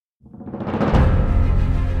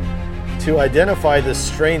to identify the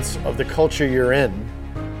strengths of the culture you're in,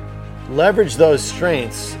 leverage those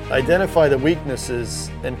strengths, identify the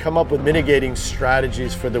weaknesses, and come up with mitigating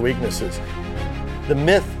strategies for the weaknesses. The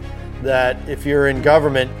myth that if you're in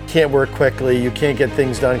government, you can't work quickly, you can't get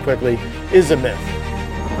things done quickly, is a myth.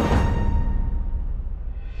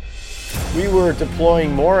 We were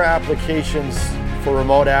deploying more applications for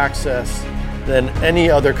remote access than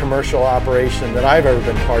any other commercial operation that I've ever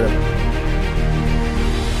been part of.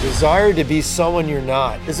 Desire to be someone you're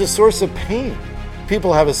not is a source of pain.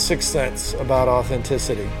 People have a sixth sense about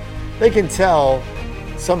authenticity. They can tell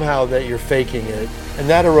somehow that you're faking it, and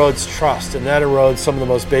that erodes trust, and that erodes some of the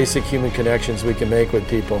most basic human connections we can make with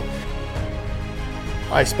people.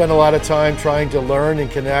 I spent a lot of time trying to learn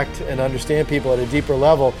and connect and understand people at a deeper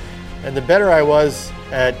level, and the better I was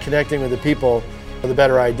at connecting with the people, the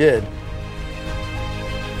better I did.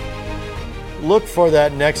 Look for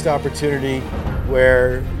that next opportunity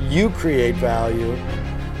where you create value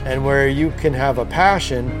and where you can have a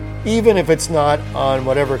passion, even if it's not on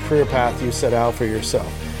whatever career path you set out for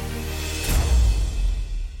yourself.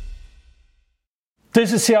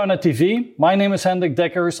 This is CIONet TV. My name is Hendrik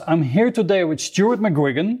Dekkers. I'm here today with Stuart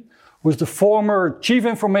McGuigan, who is the former Chief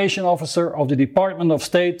Information Officer of the Department of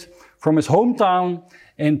State from his hometown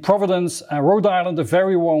in Providence, Rhode Island. A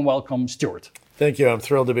very warm welcome, Stuart. Thank you. I'm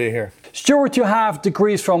thrilled to be here. Stuart, you have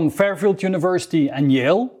degrees from Fairfield University and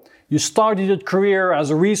Yale. You started your career as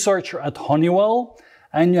a researcher at Honeywell,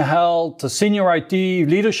 and you held senior IT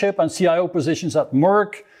leadership and CIO positions at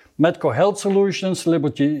Merck, Medco Health Solutions,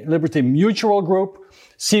 Liberty Mutual Group,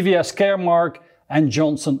 CVS Caremark, and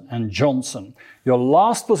Johnson & Johnson. Your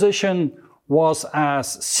last position was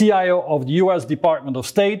as CIO of the US Department of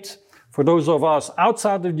State. For those of us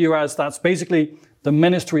outside of the US, that's basically the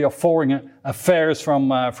Ministry of Foreign Affairs from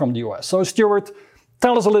the US. So Stuart,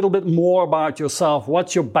 tell us a little bit more about yourself.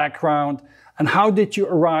 What's your background and how did you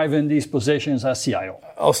arrive in these positions as CIO?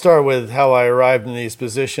 I'll start with how I arrived in these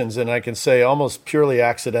positions, and I can say almost purely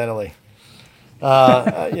accidentally.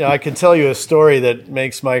 I can tell you a story that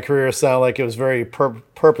makes my career sound like it was very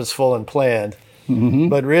purposeful and planned,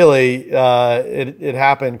 but really it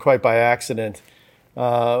happened quite by accident.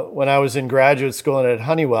 When I was in graduate school and at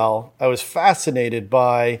Honeywell, I was fascinated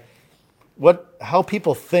by how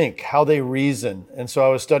people think, how they reason. And so I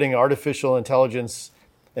was studying artificial intelligence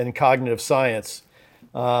and cognitive science,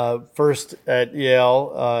 first at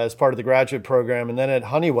Yale as part of the graduate program, and then at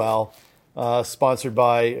Honeywell, sponsored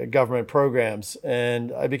by government programs.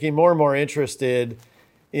 And I became more and more interested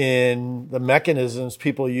in the mechanisms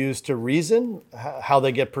people use to reason, how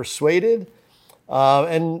they get persuaded,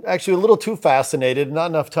 and actually a little too fascinated, not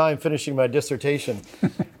enough time finishing my dissertation.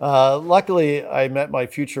 Luckily, I met my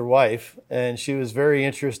future wife, and she was very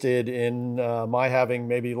interested in my having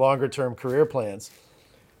maybe longer term career plans.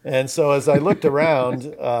 And so as I looked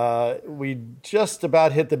around, we just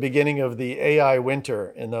about hit the beginning of the AI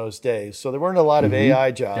winter in those days. So there weren't a lot of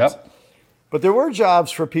AI jobs, but there were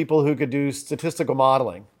jobs for people who could do statistical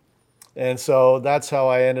modeling. And so that's how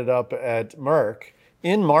I ended up at Merck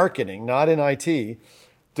in marketing, not in IT,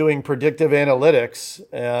 doing predictive analytics,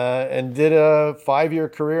 and did a 5-year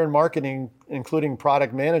career in marketing, including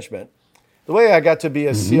product management. The way I got to be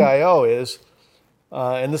a CIO is,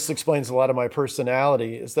 and this explains a lot of my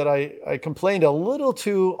personality, is that I complained a little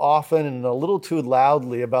too often and a little too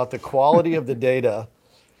loudly about the quality of the data,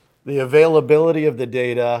 the availability of the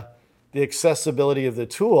data, the accessibility of the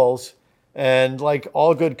tools. And like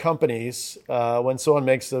all good companies, when someone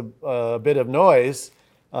makes a bit of noise,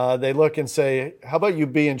 they look and say, how about you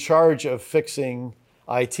be in charge of fixing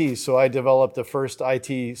IT? So I developed the first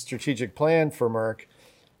IT strategic plan for Merck.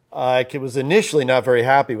 I was initially not very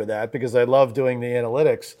happy with that because I love doing the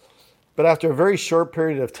analytics. But after a very short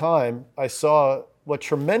period of time, I saw what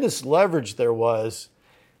tremendous leverage there was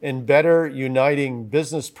in better uniting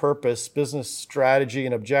business purpose, business strategy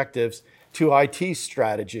and objectives to IT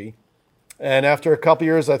strategy. And after a couple of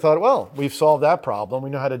years, I thought, well, we've solved that problem. We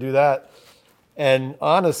know how to do that. And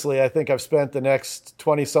honestly, I think I've spent the next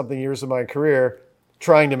 20-something years of my career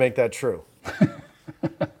trying to make that true.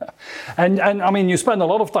 And I mean, you spend a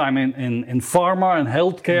lot of time in pharma and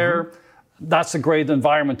healthcare. That's a great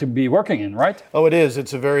environment to be working in, right? Oh, it is.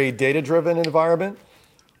 It's a very data-driven environment.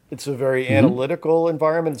 It's a very analytical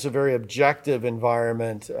environment. It's a very objective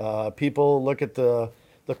environment. People look at the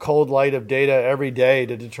cold light of data every day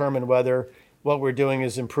to determine whether what we're doing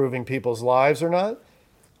is improving people's lives or not.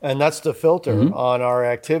 And that's the filter on our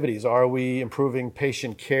activities. Are we improving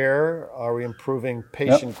patient care? Are we improving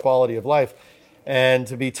patient quality of life? And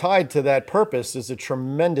to be tied to that purpose is a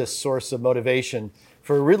tremendous source of motivation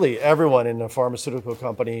for really everyone in a pharmaceutical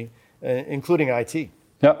company, including IT.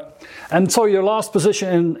 Yeah. And so your last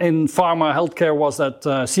position in pharma healthcare was at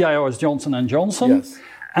CIO as Johnson & Johnson. Yes.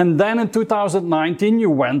 And then in 2019, you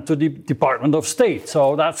went to the Department of State.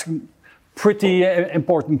 So that's pretty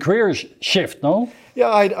important career shift, no? Yeah,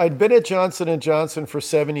 I'd been at Johnson & Johnson for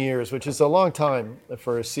 7 years, which is a long time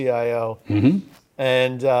for a CIO. Mm-hmm.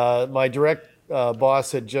 And my direct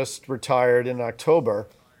boss had just retired in October.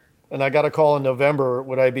 And I got a call in November,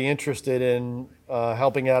 would I be interested in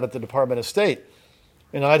helping out at the Department of State?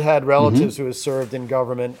 And I'd had relatives who had served in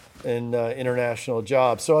government and international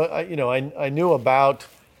jobs. So I knew about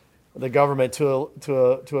the government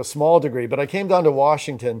to a small degree, but I came down to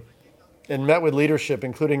Washington and met with leadership,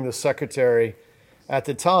 including the secretary at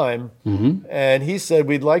the time. Mm-hmm. And he said,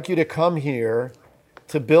 we'd like you to come here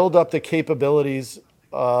to build up the capabilities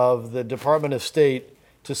of the Department of State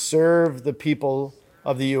to serve the people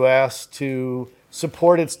of the U.S., to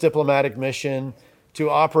support its diplomatic mission, to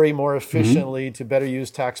operate more efficiently, to better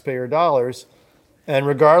use taxpayer dollars. And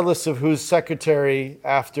regardless of who's secretary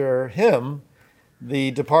after him,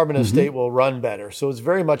 the Department of State will run better. So it's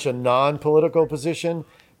very much a non-political position,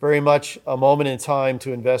 very much a moment in time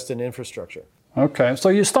to invest in infrastructure. Okay, so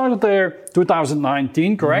you started there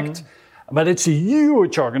 2019, correct? Mm-hmm. But it's a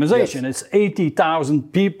huge organization. Yes. It's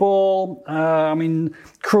 80,000 people,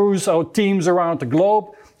 crews or teams around the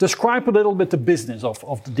globe. Describe a little bit the business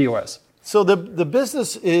of the DOS. So the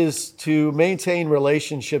business is to maintain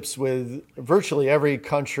relationships with virtually every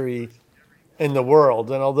country in the world.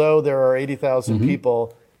 And although there are 80,000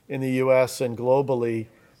 people in the US and globally,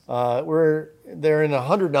 they're in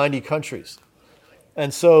 190 countries.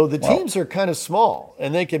 And so the teams are kind of small,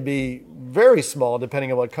 and they can be very small depending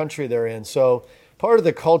on what country they're in. So part of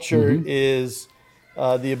the culture is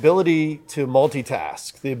the ability to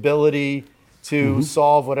multitask, the ability to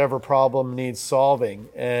solve whatever problem needs solving.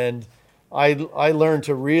 And I learned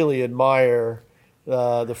to really admire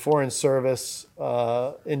the Foreign Service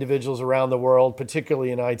individuals around the world,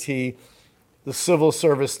 particularly in IT, the civil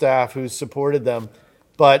service staff who supported them.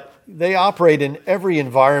 But they operate in every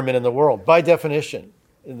environment in the world, by definition.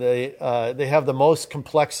 They have the most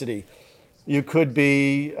complexity. You could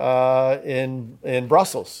be in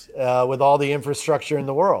Brussels with all the infrastructure in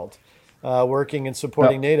the world, working and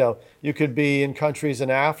supporting NATO. You could be in countries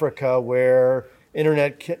in Africa where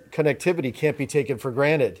internet connectivity can't be taken for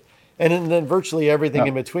granted, and then virtually everything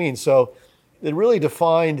in between. So it really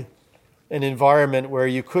defined an environment where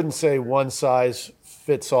you couldn't say one size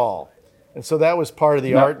fits all. And so that was part of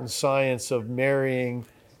the art and science of marrying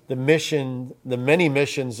the mission, the many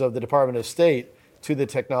missions of the Department of State to the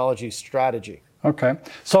technology strategy. Okay,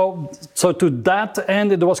 so to that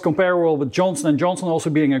end, it was comparable with Johnson & Johnson also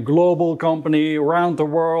being a global company around the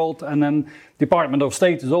world, and then Department of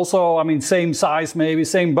State is also, same size maybe,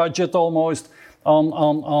 same budget almost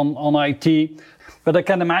on IT. But I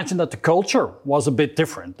can imagine that the culture was a bit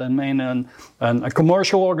different. A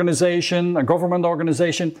commercial organization, a government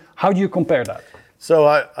organization, how do you compare that? So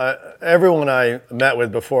everyone I met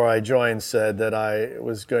with before I joined said that I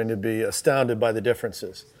was going to be astounded by the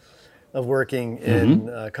differences of working in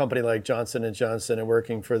a company like Johnson & Johnson and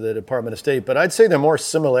working for the Department of State. But I'd say there are more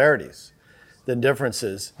similarities than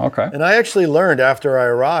differences. Okay. And I actually learned after I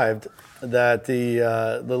arrived that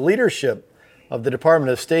the leadership of the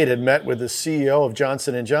Department of State had met with the CEO of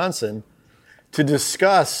Johnson & Johnson to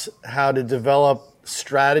discuss how to develop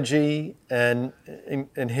strategy and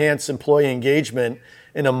enhance employee engagement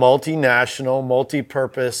in a multinational,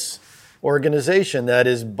 multi-purpose organization that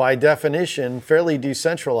is, by definition, fairly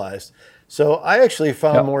decentralized. So I actually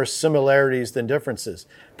found more similarities than differences,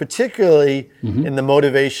 particularly in the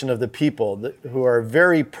motivation of the people who are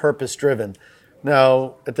very purpose-driven.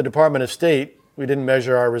 Now, at the Department of State, we didn't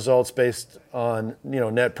measure our results based on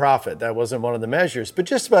net profit. That wasn't one of the measures, but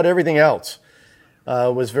just about everything else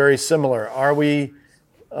was very similar. Are we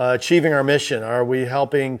achieving our mission? Are we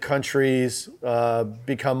helping countries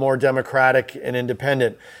become more democratic and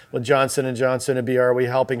independent? With Johnson & Johnson, it'd be, are we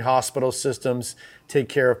helping hospital systems take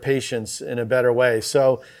care of patients in a better way?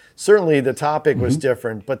 So certainly the topic was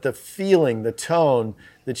different, but the feeling, the tone,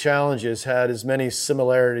 the challenges had as many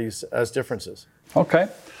similarities as differences. Okay.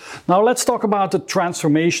 Now let's talk about the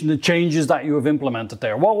transformation, the changes that you have implemented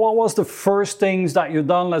there. What was the first things that you've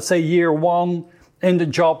done, let's say year one in the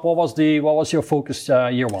job? What was your focus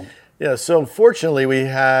year one? Yeah, so fortunately we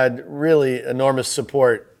had really enormous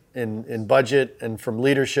support in budget and from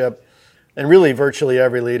leadership, and really virtually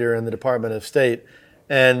every leader in the Department of State.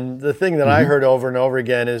 And the thing that I heard over and over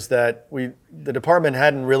again is that the department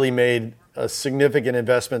hadn't really made a significant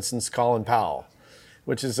investment since Colin Powell,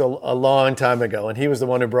 which is a long time ago. And he was the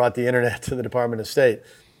one who brought the internet to the Department of State.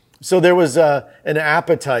 So there was an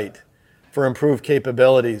appetite for improved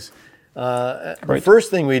capabilities. The first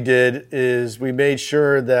thing we did is we made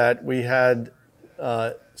sure that we had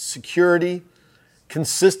security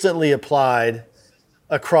consistently applied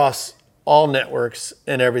across all networks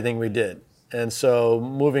and everything we did. And so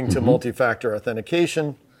moving to multi-factor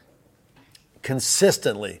authentication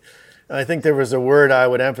consistently. I think there was a word I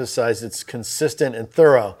would emphasize, it's consistent and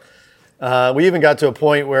thorough. We even got to a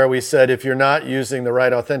point where we said, if you're not using the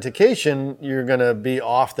right authentication, you're going to be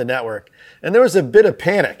off the network. And there was a bit of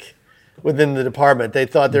panic within the department. They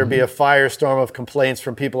thought there'd be a firestorm of complaints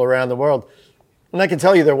from people around the world. And I can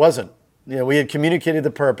tell you there wasn't. We had communicated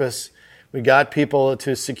the purpose. We got people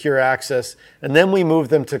to secure access. And then we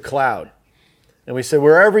moved them to cloud. And we said,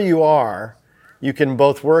 wherever you are, you can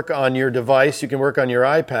both work on your device, you can work on your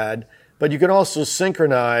iPad, but you can also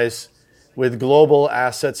synchronize with global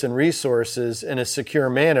assets and resources in a secure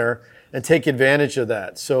manner and take advantage of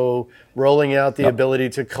that. So rolling out the ability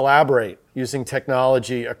to collaborate using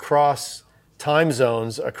technology across time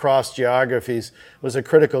zones, across geographies was a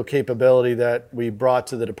critical capability that we brought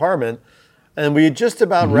to the department. And we just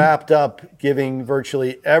about wrapped up giving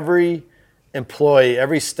virtually every employee,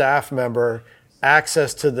 every staff member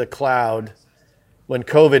access to the cloud when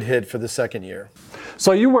COVID hit for the second year.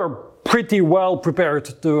 So you were pretty well prepared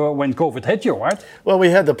to when COVID hit you, right? Well, we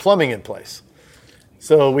had the plumbing in place.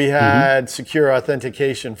 So we had secure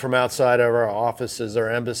authentication from outside of our offices, our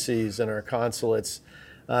embassies, and our consulates.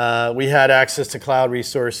 We had access to cloud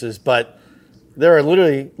resources, but there are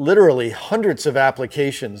literally hundreds of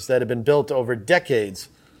applications that have been built over decades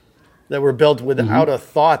that were built without a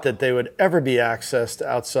thought that they would ever be accessed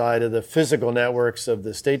outside of the physical networks of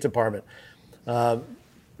the State Department.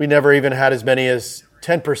 We never even had as many as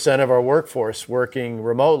 10% of our workforce working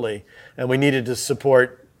remotely, and we needed to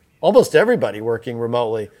support almost everybody working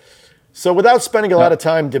remotely. So without spending a lot of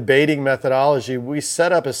time debating methodology, we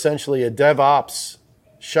set up essentially a DevOps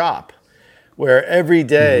shop where every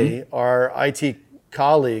day our IT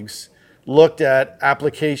colleagues looked at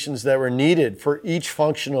applications that were needed for each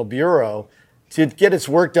functional bureau to get its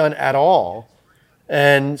work done at all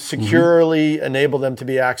and securely enable them to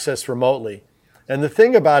be accessed remotely. And the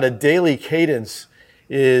thing about a daily cadence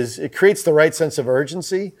is it creates the right sense of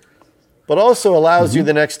urgency, but also allows you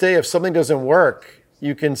the next day, if something doesn't work,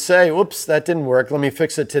 you can say, oops, that didn't work, let me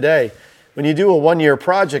fix it today. When you do a one-year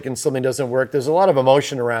project and something doesn't work, there's a lot of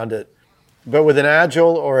emotion around it. But with an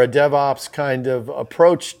agile or a DevOps kind of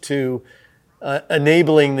approach to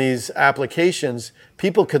enabling these applications,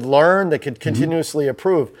 people could learn, they could continuously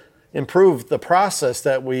improve the process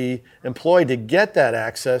that we employ to get that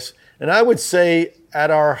access. And I would say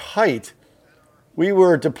at our height, we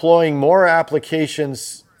were deploying more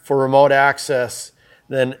applications for remote access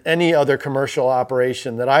than any other commercial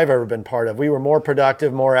operation that I've ever been part of. We were more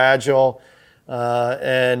productive, more agile,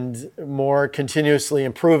 and more continuously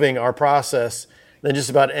improving our process than just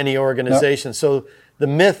about any organization. So the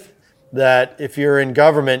myth that if you're in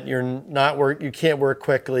government, you can't work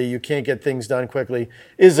quickly, you can't get things done quickly,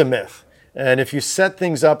 is a myth. And if you set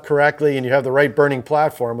things up correctly and you have the right burning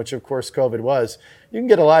platform, which of course COVID was, you can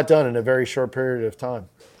get a lot done in a very short period of time.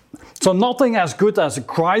 So nothing as good as a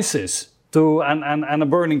crisis and a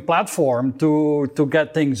burning platform to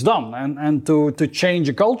get things done and to change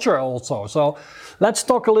a culture also. So let's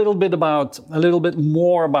talk a little bit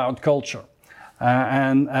more about culture.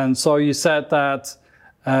 And so you said that,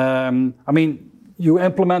 you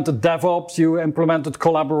implemented DevOps, you implemented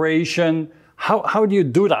collaboration. How do you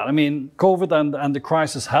do that? I mean, COVID and the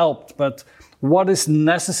crisis helped, but what is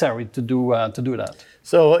necessary to do that?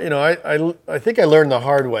 So, I think I learned the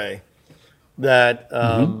hard way that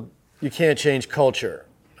you can't change culture.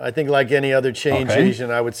 I think like any other change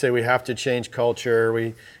agent, I would say we have to change culture.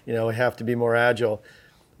 We have to be more agile.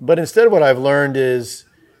 But instead what I've learned is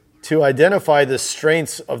to identify the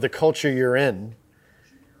strengths of the culture you're in,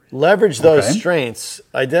 leverage those strengths,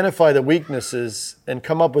 identify the weaknesses, and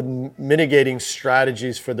come up with mitigating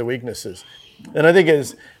strategies for the weaknesses. And I think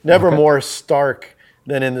it's never more stark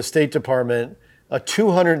than in the State Department, a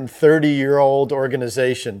 230-year-old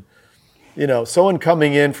organization. Someone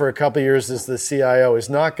coming in for a couple of years as the CIO is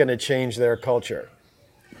not going to change their culture.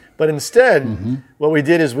 But instead, what we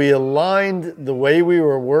did is we aligned the way we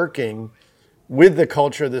were working with the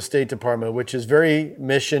culture of the State Department, which is very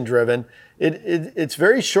mission-driven. It's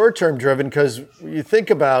very short-term driven because you think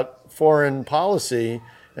about foreign policy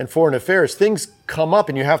and foreign affairs, things come up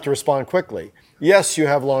and you have to respond quickly. Yes, you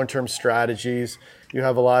have long-term strategies, you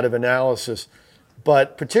have a lot of analysis,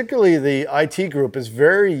 but particularly the IT group is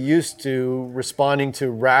very used to responding to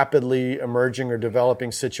rapidly emerging or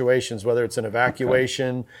developing situations, whether it's an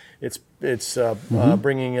evacuation, it's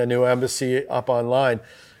bringing a new embassy up online.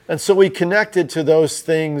 And so we connected to those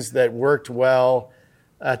things that worked well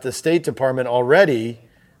at the State Department already,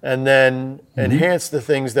 and then enhanced the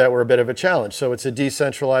things that were a bit of a challenge. So it's a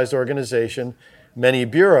decentralized organization, many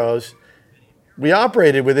bureaus. We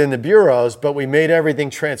operated within the bureaus, but we made everything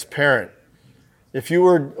transparent. If you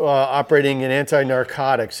were operating in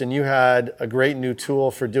anti-narcotics and you had a great new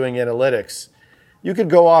tool for doing analytics, you could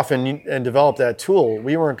go off and develop that tool.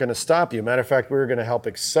 We weren't going to stop you. Matter of fact, we were going to help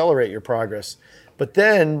accelerate your progress. But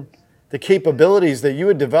then the capabilities that you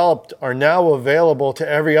had developed are now available to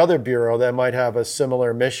every other bureau that might have a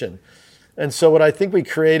similar mission. And so what I think we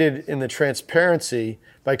created in the transparency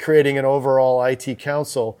by creating an overall IT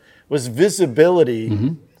council was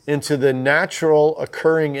visibility into the natural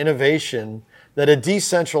occurring innovation that a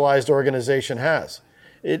decentralized organization has.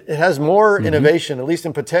 It has more innovation, at least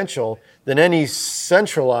in potential, than any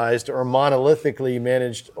centralized or monolithically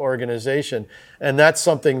managed organization. And that's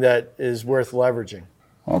something that is worth leveraging.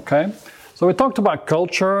 Okay. So we talked about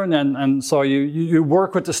culture, and so you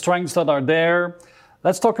work with the strengths that are there.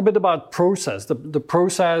 Let's talk a bit about process, the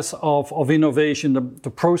process of innovation, the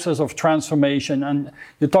process of transformation. And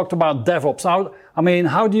you talked about DevOps.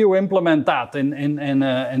 How do you implement that in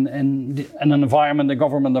an environment, a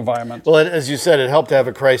government environment? Well, as you said, it helped to have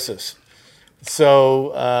a crisis.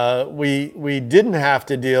 So we didn't have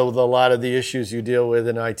to deal with a lot of the issues you deal with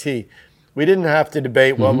in IT. We didn't have to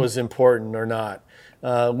debate what was important or not.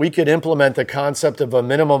 We could implement the concept of a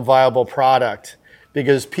minimum viable product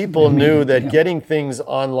because people knew that getting things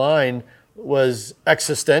online was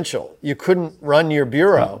existential. You couldn't run your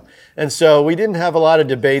bureau. And so we didn't have a lot of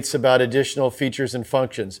debates about additional features and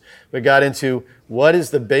functions. We got into what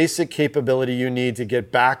is the basic capability you need to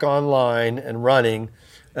get back online and running,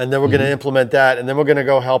 and then we're going to implement that, and then we're going to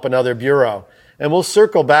go help another bureau. And we'll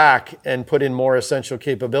circle back and put in more essential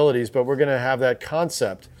capabilities, but we're going to have that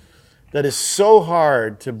concept that is so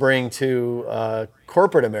hard to bring to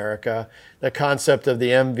corporate America, the concept of the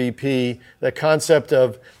MVP, the concept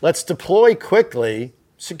of let's deploy quickly,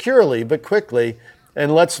 securely, but quickly,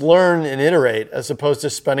 and let's learn and iterate as opposed to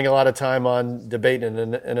spending a lot of time on debate and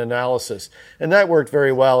analysis. And that worked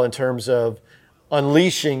very well in terms of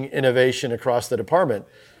unleashing innovation across the department.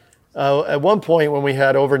 At one point when we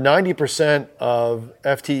had over 90% of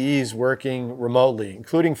FTEs working remotely,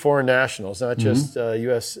 including foreign nationals, not just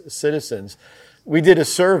US citizens, we did a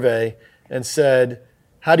survey and said,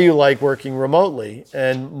 how do you like working remotely?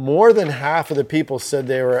 And more than half of the people said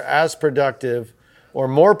they were as productive or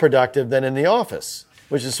more productive than in the office,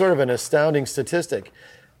 which is sort of an astounding statistic.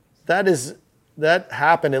 That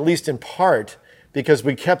happened, at least in part, because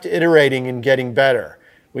we kept iterating and getting better.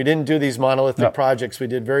 We didn't do these monolithic projects. We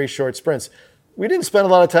did very short sprints. We didn't spend a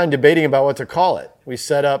lot of time debating about what to call it. We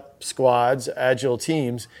set up squads, agile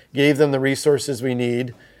teams, gave them the resources we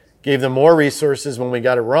need, gave them more resources when we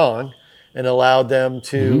got it wrong, and allowed them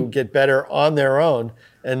to get better on their own.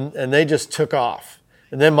 And they just took off.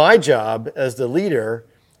 And then my job as the leader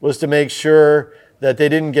was to make sure that they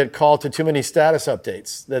didn't get called to too many status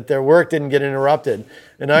updates, that their work didn't get interrupted.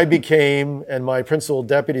 And I became, and my principal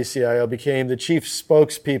deputy CIO became the chief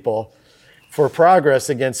spokespeople for progress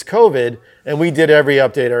against COVID, and we did every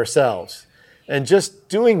update ourselves. And just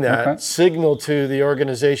doing that signaled to the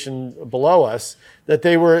organization below us that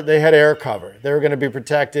they had air cover. They were going to be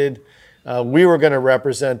protected. We were going to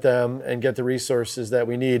represent them and get the resources that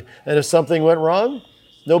we need. And if something went wrong,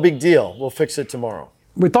 no big deal. We'll fix it tomorrow.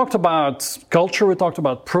 We talked about culture, we talked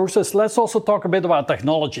about process. Let's also talk a bit about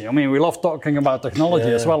technology. I mean, we love talking about technology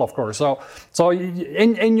as well, of course. So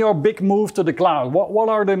in your big move to the cloud, what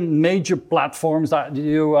are the major platforms that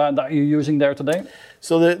you're using there today?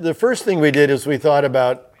 So the first thing we did is we thought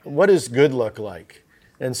about what does good look like?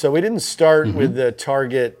 And so we didn't start with the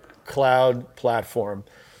target cloud platform.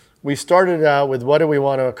 We started out with what do we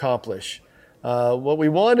want to accomplish? What we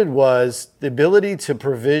wanted was the ability to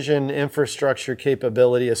provision infrastructure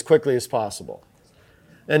capability as quickly as possible.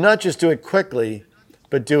 And not just do it quickly,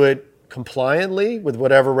 but do it compliantly with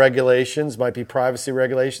whatever regulations, might be privacy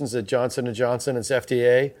regulations at Johnson & Johnson, it's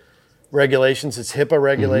FDA regulations, it's HIPAA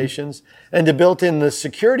regulations, and to build in the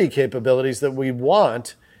security capabilities that we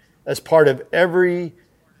want as part of every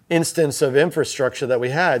instance of infrastructure that we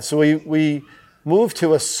had. So we moved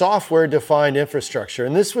to a software-defined infrastructure.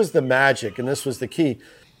 And this was the magic, and this was the key.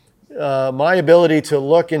 My ability to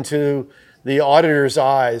look into the auditor's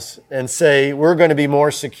eyes and say, we're going to be more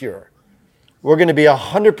secure. We're going to be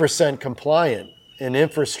 100% compliant in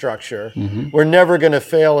infrastructure. We're never going to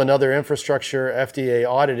fail another infrastructure FDA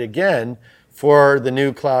audit again for the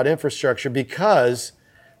new cloud infrastructure because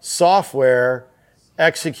software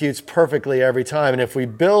executes perfectly every time. And if we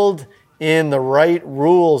build in the right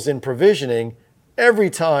rules in provisioning, every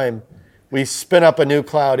time we spin up a new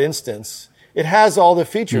cloud instance, it has all the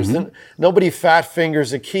features. Nobody fat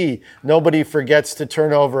fingers a key. Nobody forgets to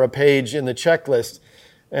turn over a page in the checklist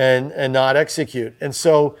and not execute. And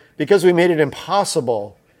so because we made it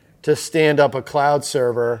impossible to stand up a cloud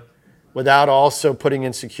server without also putting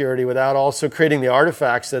in security, without also creating the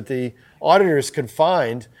artifacts that the auditors could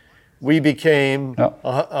find, we became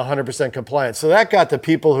 100% compliant. So that got the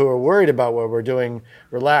people who were worried about what we're doing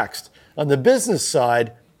relaxed. On the business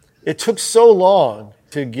side, it took so long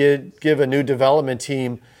to give a new development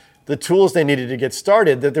team the tools they needed to get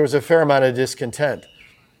started that there was a fair amount of discontent.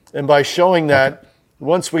 And by showing that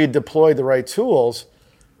once we deployed the right tools,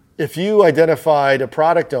 if you identified a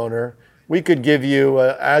product owner, we could give you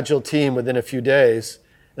an agile team within a few days.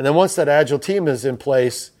 And then once that agile team is in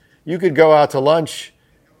place, you could go out to lunch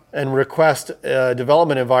and request a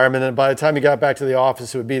development environment. And by the time you got back to the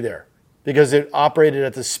office, it would be there because it operated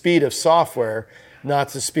at the speed of software, not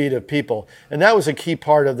the speed of people. And that was a key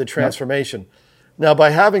part of the transformation. Now,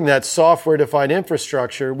 by having that software-defined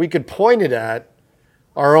infrastructure, we could point it at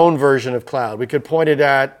our own version of cloud. We could point it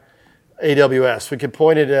at AWS. We could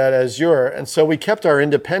point it at Azure. And so we kept our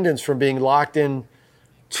independence from being locked in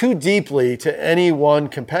too deeply to any one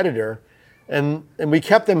competitor. And we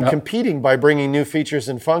kept them competing by bringing new features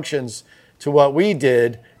and functions to what we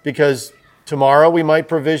did, because tomorrow we might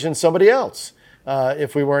provision somebody else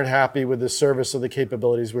if we weren't happy with the service or the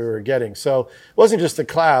capabilities we were getting. So it wasn't just the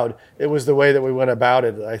cloud, it was the way that we went about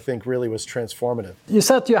it that I think really was transformative. You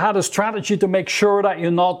said you had a strategy to make sure that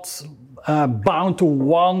you're not bound to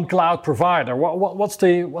one cloud provider. What's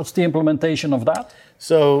the implementation of that?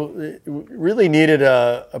 So it really needed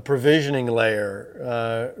a provisioning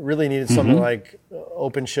layer, really needed something like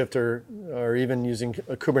OpenShift or even using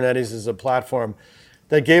Kubernetes as a platform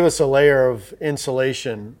that gave us a layer of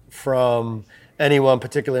insulation from any one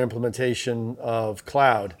particular implementation of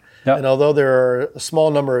cloud. Yep. And although there are a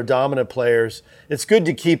small number of dominant players, it's good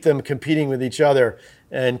to keep them competing with each other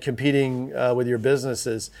and competing with your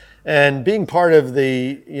businesses. And being part of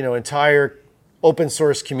the entire open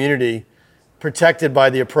source community, protected by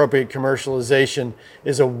the appropriate commercialization,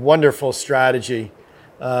 is a wonderful strategy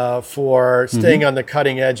for staying on the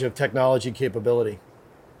cutting edge of technology capability.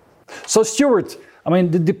 So Stuart, I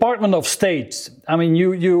mean, the Department of State, I mean,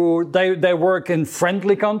 they work in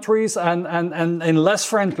friendly countries and in less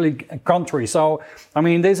friendly countries. So, I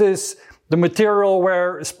mean, this is the material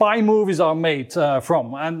where spy movies are made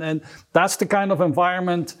from. And that's the kind of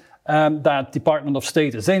environment that Department of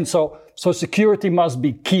State is in. So security must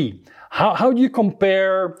be key. How do you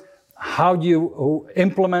compare how you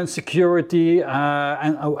implement security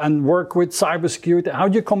and work with cybersecurity? How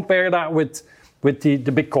do you compare that with the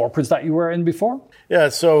big corporates that you were in before? Yeah,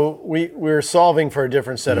 so we're solving for a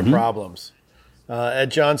different set of problems. At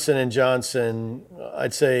Johnson & Johnson,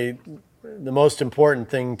 I'd say the most important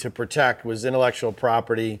thing to protect was intellectual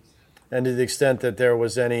property, and to the extent that there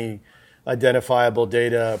was any identifiable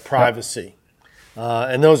data, privacy.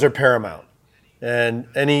 And those are paramount. And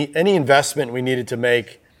any investment we needed to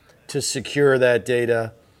make to secure that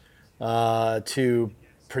data, to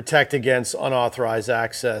protect against unauthorized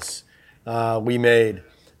access, we made.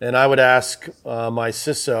 And I would ask my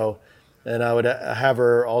CISO, and I would have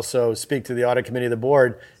her also speak to the audit committee of the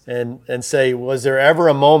board and say, was there ever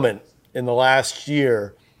a moment in the last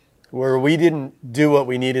year where we didn't do what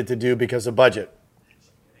we needed to do because of budget?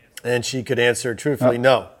 And she could answer truthfully,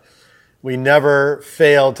 no. We never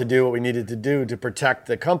failed to do what we needed to do to protect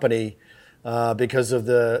the company because of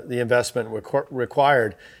the investment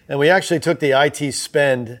required. And we actually took the IT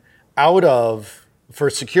spend for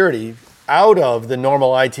security out of the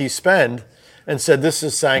normal IT spend and said, this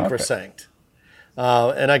is sacrosanct.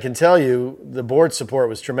 And I can tell you, the board support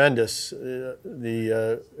was tremendous.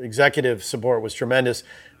 The executive support was tremendous.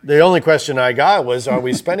 The only question I got was, are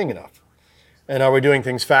we spending enough? And are we doing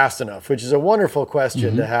things fast enough? Which is a wonderful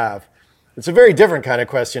question to have. It's a very different kind of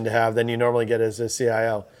question to have than you normally get as a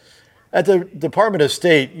CIO. At the Department of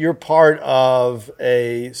State, you're part of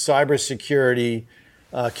a cybersecurity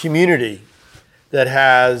community that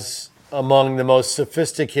has among the most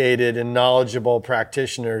sophisticated and knowledgeable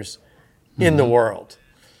practitioners in the world.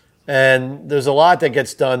 And there's a lot that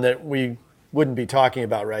gets done that we wouldn't be talking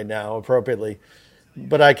about right now appropriately.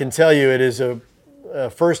 But I can tell you it is a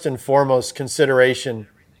first and foremost consideration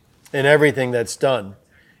in everything that's done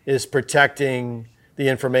is protecting the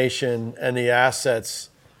information and the assets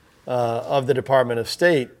of the Department of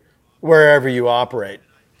State wherever you operate.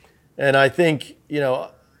 And I think,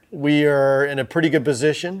 we are in a pretty good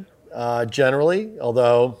position generally,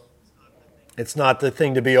 although it's not the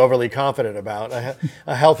thing to be overly confident about.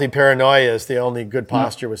 A healthy paranoia is the only good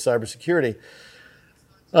posture with cybersecurity.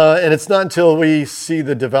 And it's not until we see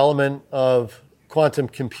the development of quantum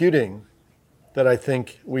computing that I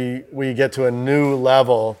think we get to a new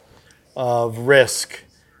level of risk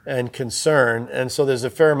and concern. And so there's a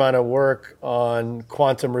fair amount of work on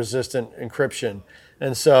quantum resistant encryption.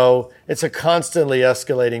 And so it's a constantly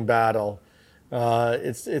escalating battle.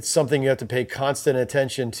 It's something you have to pay constant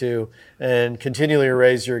attention to and continually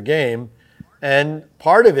raise your game. And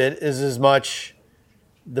part of it is as much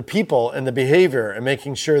the people and the behavior and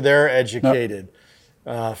making sure they're educated.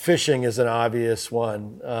 Phishing is an obvious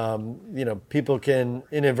one. People can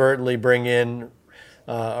inadvertently bring in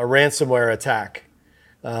a ransomware attack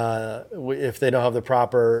if they don't have the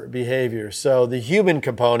proper behavior. So the human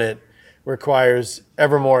component requires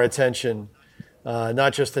ever more attention,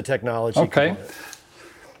 not just the technology component.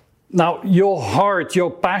 Now, your heart, your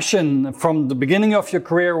passion from the beginning of your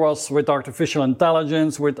career was with artificial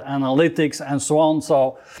intelligence, with analytics, and so on.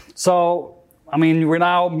 So I mean, we're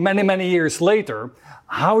now many, many years later.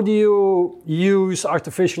 How do you use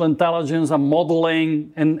artificial intelligence and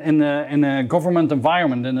modeling in a government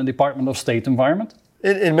environment, in a Department of State environment?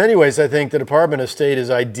 In many ways, I think the Department of State is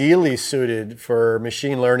ideally suited for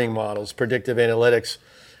machine learning models, predictive analytics.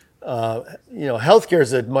 Healthcare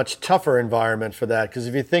is a much tougher environment for that, because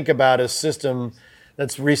if you think about a system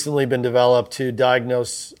that's recently been developed to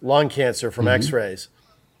diagnose lung cancer from X-rays,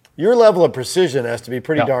 your level of precision has to be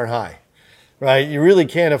pretty darn high, right? You really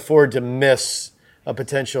can't afford to miss a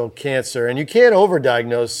potential cancer, and you can't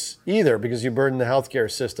overdiagnose either because you burden the healthcare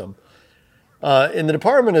system. In the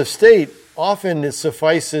Department of State, often it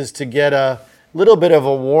suffices to get a little bit of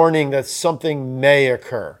a warning that something may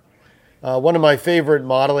occur. One of my favorite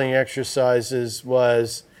modeling exercises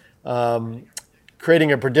was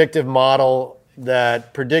creating a predictive model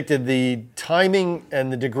that predicted the timing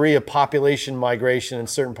and the degree of population migration in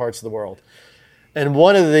certain parts of the world. And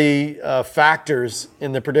one of the factors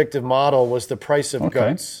in the predictive model was the price of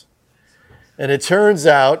goats. And it turns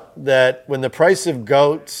out that when the price of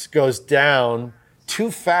goats goes down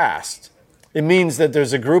too fast, it means that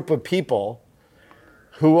there's a group of people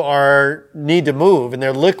who need to move, and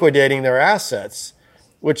they're liquidating their assets,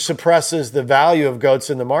 which suppresses the value of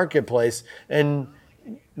goats in the marketplace. And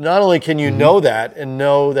not only can you know that and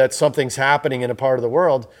know that something's happening in a part of the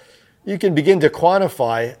world, you can begin to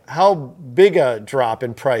quantify how big a drop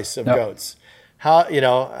in price of goats.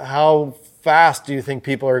 How fast do you think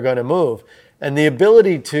people are going to move? And the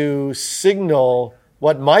ability to signal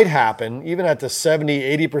what might happen, even at the 70,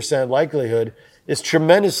 80% likelihood, is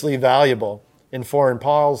tremendously valuable in foreign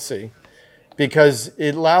policy, because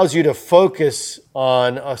it allows you to focus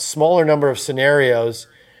on a smaller number of scenarios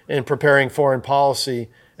in preparing foreign policy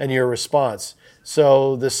and your response.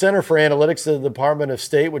 So the Center for Analytics of the Department of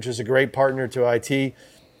State, which is a great partner to IT,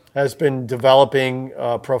 has been developing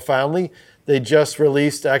profoundly. They just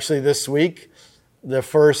released, actually this week, the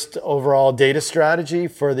first overall data strategy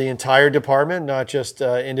for the entire department, not just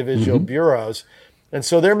individual bureaus. And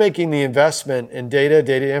so they're making the investment in data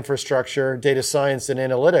infrastructure, data science, and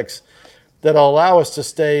analytics that will allow us to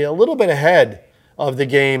stay a little bit ahead of the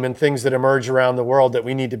game and things that emerge around the world that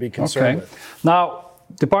we need to be concerned with. Now,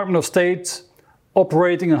 Department of State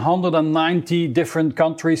operating in 190 different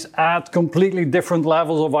countries at completely different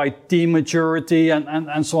levels of IT maturity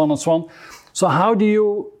and so on and so on. So how do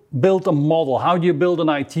you build a model? How do you build an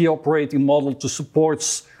IT operating model to support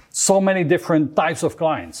so many different types of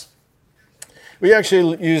clients? We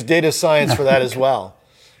actually use data science for that as well,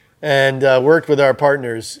 and worked with our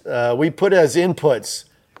partners. We put as inputs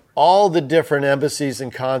all the different embassies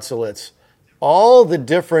and consulates, all the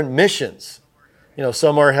different missions.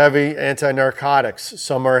 Some are heavy anti-narcotics,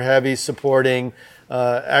 some are heavy supporting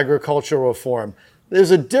agricultural reform.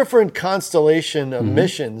 There's a different constellation of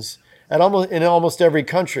missions in almost every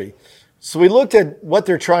country. So we looked at what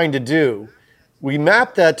they're trying to do. We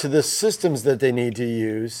mapped that to the systems that they need to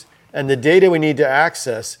use and the data we need to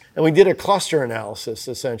access, and we did a cluster analysis,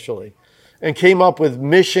 essentially, and came up with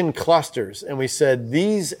mission clusters. And we said,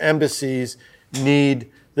 these embassies need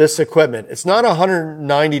this equipment. It's not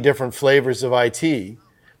 190 different flavors of IT,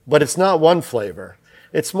 but it's not one flavor.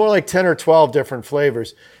 It's more like 10 or 12 different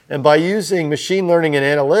flavors. And by using machine learning and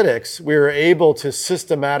analytics, we were able to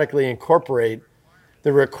systematically incorporate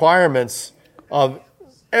the requirements of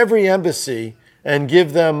every embassy and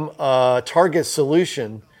give them a target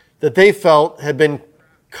solution that they felt had been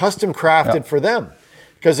custom crafted for them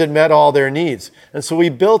because it met all their needs. And so we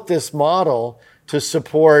built this model to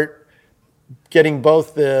support getting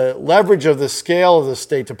both the leverage of the scale of the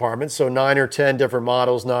State Department, so 9 or 10 different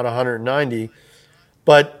models, not 190,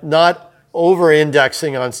 but not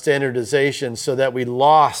over-indexing on standardization so that we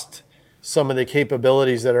lost some of the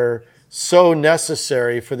capabilities that are so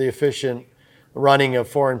necessary for the efficient running of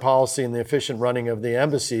foreign policy and the efficient running of the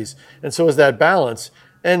embassies. And so is that balance.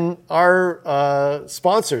 And our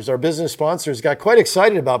sponsors, our business sponsors, got quite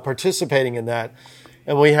excited about participating in that.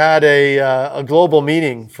 And we had a global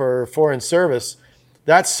meeting for foreign service.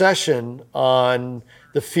 That session on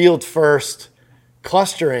the field first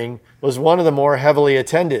clustering was one of the more heavily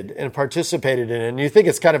attended and participated in. And you think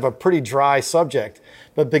it's kind of a pretty dry subject,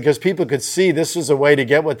 but because people could see this was a way to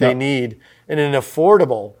get what they need in an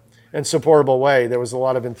affordable and supportable way, there was a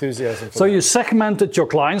lot of enthusiasm for So that. you segmented your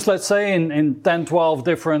clients, let's say, in 10, 12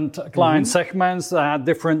 different client segments that had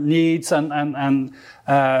different needs and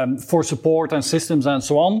for support and systems and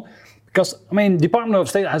so on. Because, I mean, Department of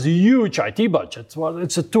State has a huge IT budget. Well,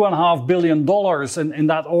 it's a $2.5 billion in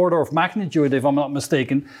that order of magnitude, if I'm not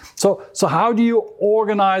mistaken. So how do you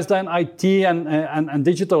organize then IT and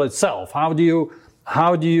digital itself? How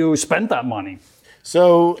do you spend that money?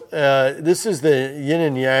 So this is the yin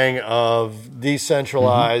and yang of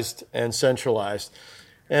decentralized and centralized.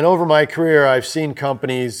 And over my career, I've seen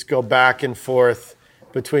companies go back and forth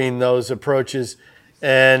between those approaches,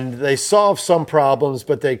 and they solve some problems,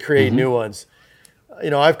 but they create new ones.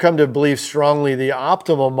 I've come to believe strongly the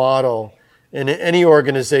optimal model in any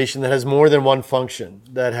organization that has more than one function,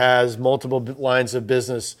 that has multiple lines of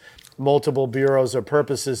business, multiple bureaus or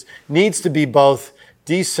purposes, needs to be both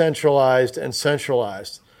decentralized and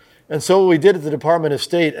centralized. And so what we did at the Department of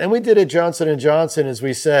State, and we did at Johnson & Johnson, is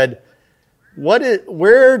we said,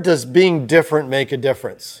 where does being different make a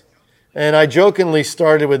difference? And I jokingly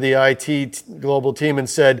started with the IT global team and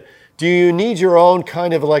said, do you need your own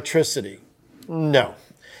kind of electricity? No.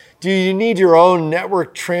 Do you need your own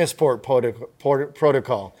network transport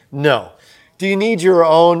protocol? No. Do you need your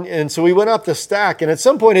own? And so we went up the stack, and at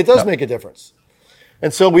some point it does make a difference.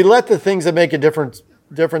 And so we let the things that make a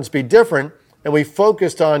difference be different, and we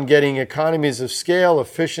focused on getting economies of scale,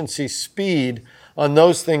 efficiency, speed on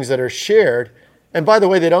those things that are shared. And by the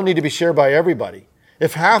way, they don't need to be shared by everybody.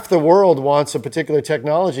 If half the world wants a particular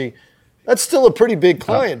technology, that's still a pretty big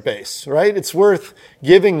client base, right? It's worth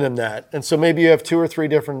giving them that. And so maybe you have 2 or 3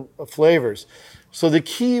 different flavors. So the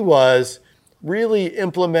key was really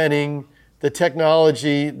implementing the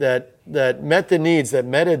technology that met the needs, that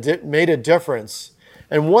made a difference.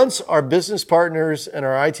 And once our business partners and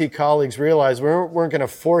our IT colleagues realized we weren't going to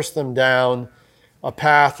force them down a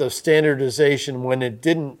path of standardization when it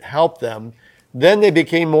didn't help them, then they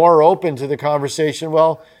became more open to the conversation,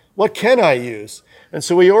 well, what can I use? And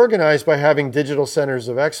so we organized by having digital centers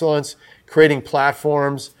of excellence, creating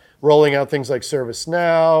platforms, rolling out things like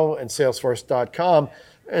ServiceNow and Salesforce.com,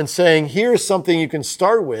 and saying, here's something you can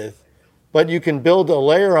start with, but you can build a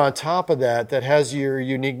layer on top of that that has your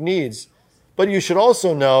unique needs. But you should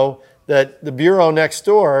also know that the bureau next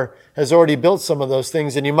door has already built some of those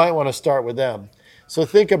things, and you might want to start with them. So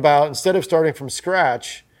think about, instead of starting from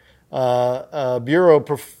scratch, a bureau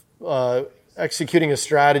executing a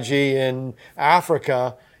strategy in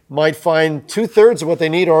Africa might find 2/3 of what they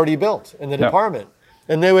need already built in the department.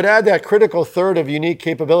 And they would add that critical third of unique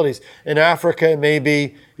capabilities. In Africa,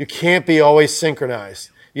 maybe you can't be always synchronized.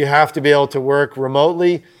 You have to be able to work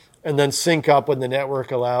remotely and then sync up when the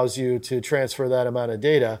network allows you to transfer that amount of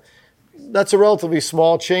data. That's a relatively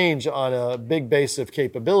small change on a big base of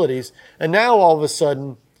capabilities. And now all of a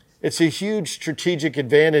sudden, it's a huge strategic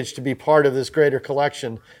advantage to be part of this greater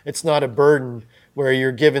collection. It's not a burden where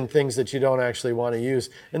you're given things that you don't actually want to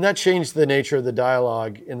use. And that changed the nature of the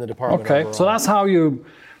dialogue in the department overall. So that's how you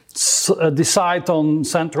decide on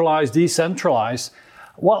centralized, decentralized.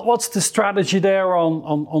 What's the strategy there on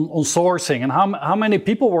sourcing? And how many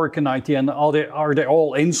people work in IT? And are they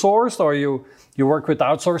all insourced, or you work with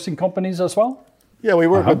outsourcing companies as well? Yeah, we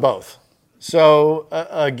work with both. So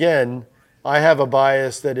again, I have a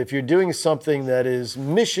bias that if you're doing something that is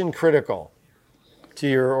mission critical to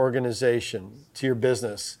your organization, to your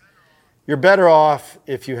business, you're better off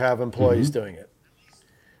if you have employees doing it,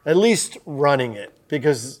 at least running it,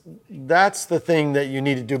 because that's the thing that you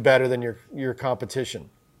need to do better than your competition.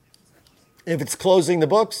 If it's closing the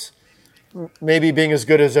books, maybe being as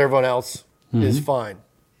good as everyone else is fine.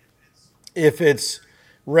 If it's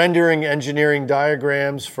rendering engineering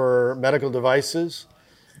diagrams for medical devices,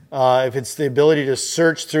 if it's the ability to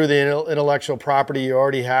search through the intellectual property you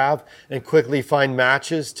already have and quickly find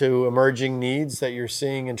matches to emerging needs that you're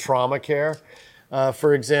seeing in trauma care,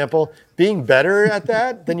 for example, being better at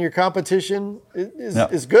that than your competition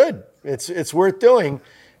is good. It's worth doing.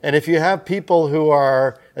 And if you have people who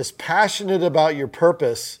are as passionate about your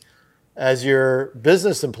purpose as your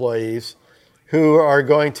business employees, who are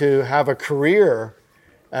going to have a career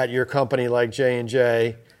at your company like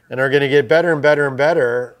J&J and are going to get better and better and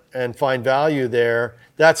better, and find value there,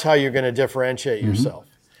 that's how you're going to differentiate yourself.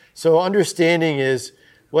 So understanding is,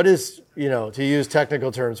 what is, to use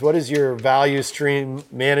technical terms, what is your value stream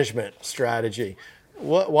management strategy?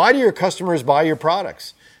 Why do your customers buy your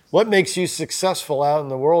products? What makes you successful out in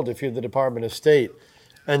the world if you're the Department of State?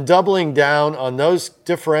 And doubling down on those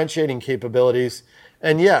differentiating capabilities.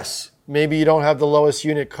 And yes, maybe you don't have the lowest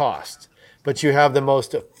unit cost, but you have the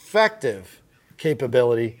most effective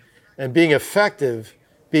capability. And being effective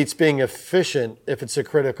beats being efficient if it's a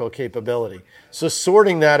critical capability. So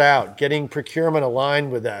sorting that out, getting procurement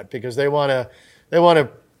aligned with that, because they want to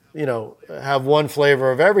have one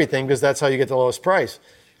flavor of everything, because that's how you get the lowest price.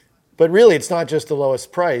 But really, it's not just the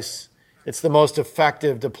lowest price, it's the most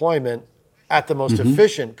effective deployment at the most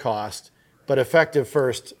efficient cost, but effective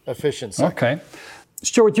first, efficient second. Okay.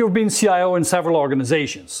 Stuart, you've been CIO in several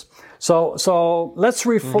organizations. So let's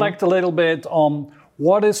reflect a little bit on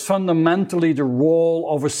what is fundamentally the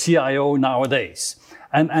role of a CIO nowadays.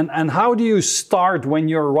 And how do you start when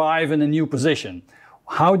you arrive in a new position?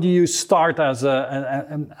 How do you start as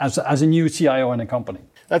a new CIO in a company?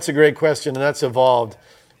 That's a great question, and that's evolved.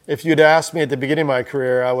 If you'd asked me at the beginning of my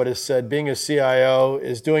career, I would have said being a CIO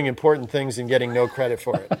is doing important things and getting no credit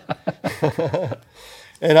for it.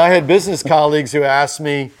 And I had business colleagues who asked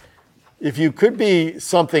me, if you could be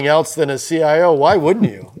something else than a CIO, why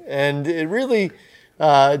wouldn't you? And it really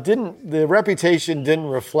the reputation didn't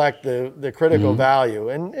reflect the critical value.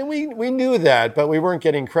 And we knew that, but we weren't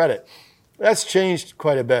getting credit. That's changed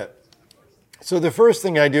quite a bit. So the first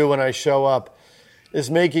thing I do when I show up is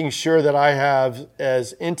making sure that I have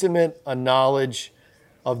as intimate a knowledge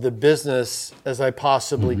of the business as I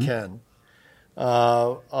possibly can.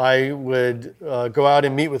 I would go out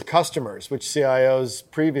and meet with customers, which CIOs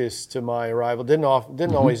previous to my arrival didn't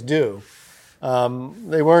always do.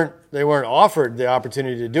 They weren't offered the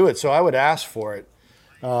opportunity to do it, so I would ask for it.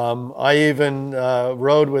 I even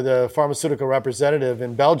rode with a pharmaceutical representative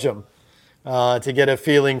in Belgium to get a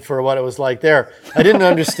feeling for what it was like there. I didn't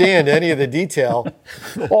understand any of the detail,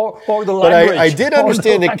 or the language. but I did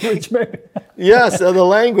understand the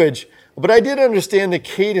language. But I did understand the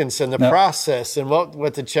cadence and the process and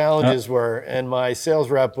what the challenges were. And my sales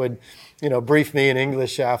rep would, brief me in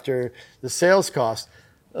English after the sales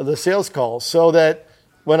call, so that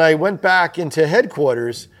when I went back into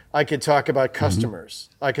headquarters, I could talk about customers.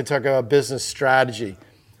 I could talk about business strategy.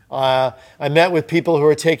 I met with people who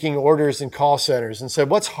are taking orders in call centers and said,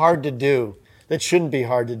 what's hard to do that shouldn't be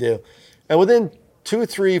hard to do? And within 2,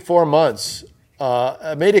 3, 4 months,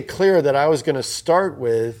 I made it clear that I was going to start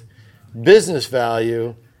with business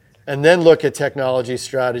value and then look at technology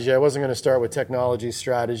strategy. I wasn't going to start with technology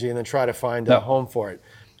strategy and then try to find a home for it.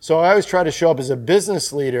 So I always try to show up as a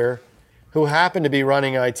business leader who happened to be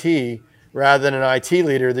running IT rather than an IT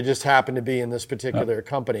leader that just happened to be in this particular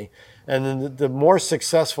company. And then the more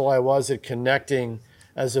successful I was at connecting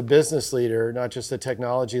as a business leader, not just a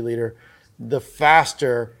technology leader, the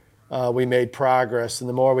faster we made progress, and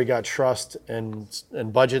the more we got trust and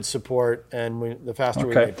budget support, and the faster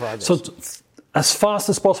we made progress. So as fast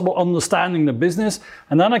as possible understanding the business,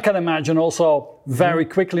 and then I can imagine also very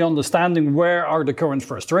quickly understanding where are the current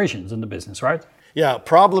frustrations in the business, right? Yeah,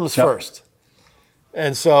 problems first.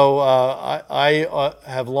 And so I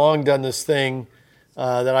have long done this thing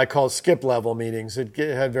that I call skip level meetings. It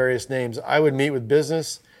had various names. I would meet with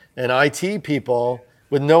business and IT people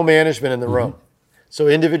with no management in the room. So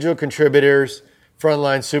individual contributors,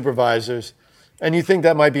 frontline supervisors, and you think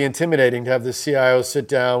that might be intimidating to have the CIO sit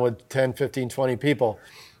down with 10, 15, 20 people.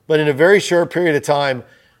 But in a very short period of time,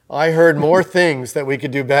 I heard more things that we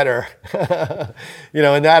could do better,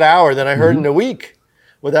 in that hour than I heard in a week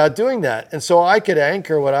without doing that. And so I could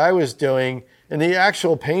anchor what I was doing in the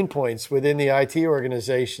actual pain points within the IT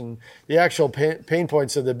organization, the actual pain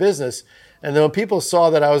points of the business. And then when people saw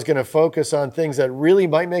that I was going to focus on things that really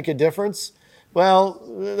might make a difference, well,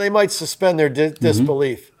 they might suspend their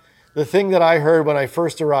disbelief. The thing that I heard when I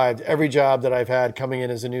first arrived, every job that I've had coming in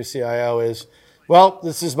as a new CIO is, well,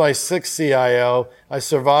 this is my 6th CIO. I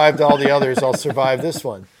survived all the others. I'll survive this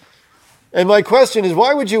one. And my question is,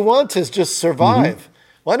 why would you want to just survive?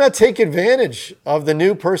 Why not take advantage of the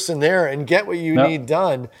new person there and get what you need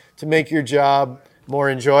done to make your job more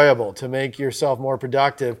enjoyable, to make yourself more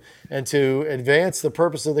productive, and to advance the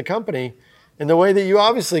purpose of the company in the way that you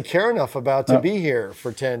obviously care enough about to be here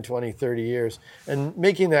for 10, 20, 30 years. And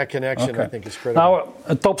making that connection, I think, is critical. Now,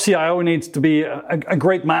 a top CIO needs to be a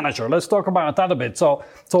great manager. Let's talk about that a bit. So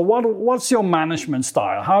what's your management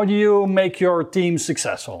style? How do you make your team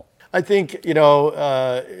successful? I think,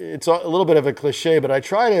 it's a little bit of a cliche, but I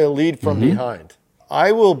try to lead from behind.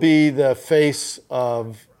 I will be the face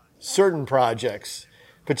of certain projects,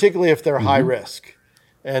 particularly if they're high risk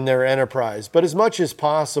and they're enterprise. But as much as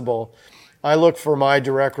possible, I look for my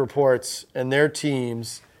direct reports and their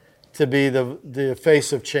teams to be the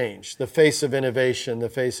face of change, the face of innovation, the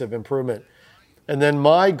face of improvement. And then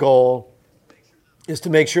my goal is to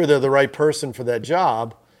make sure they're the right person for that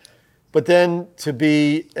job, but then to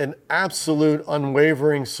be an absolute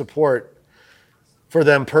unwavering support for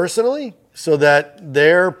them personally, so that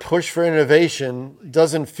their push for innovation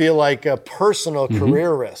doesn't feel like a personal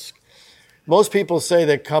career risk. Most people say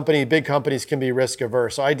that big companies can be risk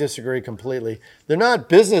averse. I disagree completely. They're not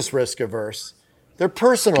business risk averse. They're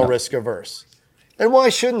personal risk averse. And why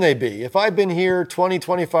shouldn't they be? If I've been here 20,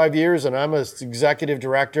 25 years and I'm an executive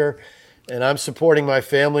director and I'm supporting my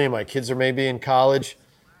family and my kids are maybe in college,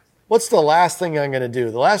 what's the last thing I'm going to do?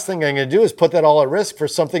 The last thing I'm going to do is put that all at risk for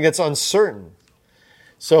something that's uncertain.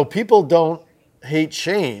 So people don't hate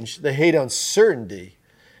change, they hate uncertainty.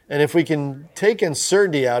 And if we can take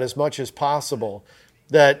uncertainty out as much as possible,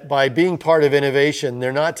 that by being part of innovation,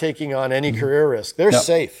 they're not taking on any career risk. They're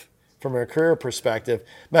safe from a career perspective.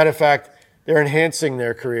 Matter of fact, they're enhancing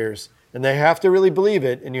their careers. And they have to really believe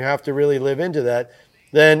it, and you have to really live into that.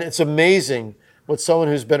 Then it's amazing what someone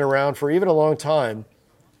who's been around for even a long time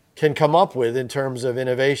can come up with in terms of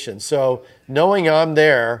innovation. So knowing I'm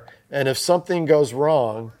there, and if something goes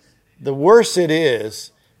wrong, the worse it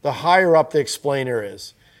is, the higher up the explainer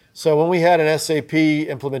is. So when we had an SAP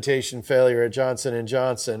implementation failure at Johnson &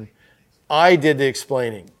 Johnson, I did the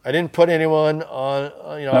explaining. I didn't put anyone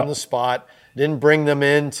on the spot, didn't bring them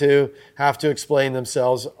in to have to explain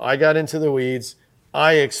themselves. I got into the weeds,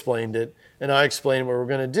 I explained it, and I explained what we're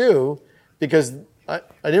going to do, because I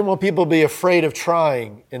didn't want people to be afraid of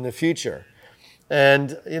trying in the future.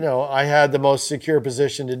 And, I had the most secure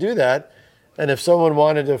position to do that. And if someone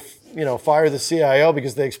wanted to, fire the CIO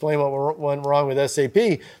because they explained what went wrong with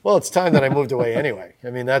SAP, well, it's time that I moved away anyway. I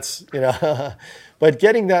mean, that's, but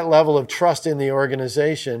getting that level of trust in the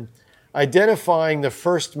organization, identifying the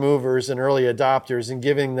first movers and early adopters and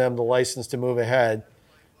giving them the license to move ahead,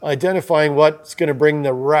 identifying what's going to bring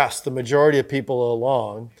the rest, the majority of people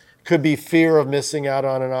along. Could be fear of missing out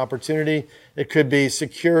on an opportunity. It could be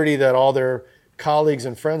security that all their colleagues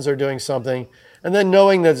and friends are doing something. And then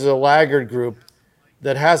knowing that there's a laggard group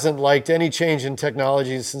that hasn't liked any change in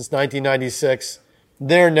technology since 1996,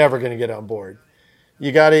 they're never going to get on board.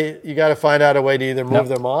 You got to find out a way to either move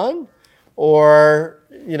them on, or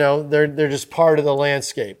they're just part of the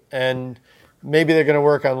landscape. And maybe they're going to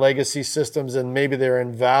work on legacy systems, and maybe they're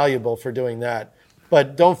invaluable for doing that.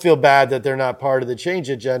 But don't feel bad that they're not part of the change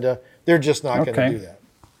agenda. They're just not going to do that.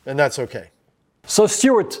 And that's okay. So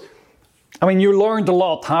Stuart, you learned a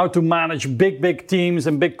lot how to manage big teams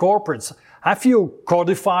and big corporates. Have you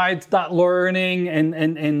codified that learning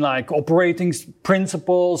in like operating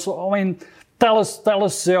principles? Tell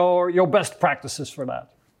us your best practices for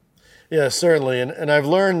that. Yeah, certainly. And I've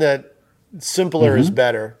learned that simpler is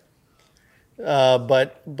better.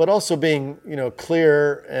 But also being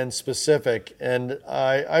clear and specific. And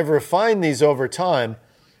I've refined these over time,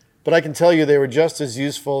 but I can tell you they were just as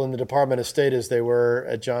useful in the Department of State as they were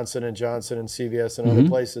at Johnson & Johnson and CVS and other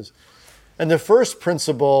places. And the first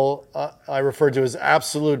principle I refer to as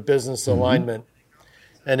absolute business alignment.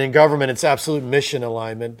 And in government, it's absolute mission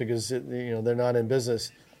alignment, because they're not in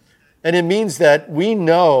business. And it means that we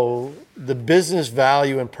know the business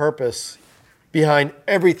value and purpose behind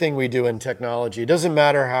everything we do in technology. It doesn't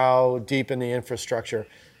matter how deep in the infrastructure.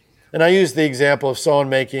 And I use the example of someone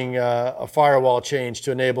making a firewall change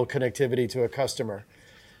to enable connectivity to a customer.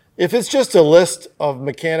 If it's just a list of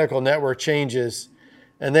mechanical network changes,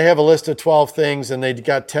 and they have a list of 12 things, and they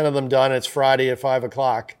got 10 of them done, it's Friday at 5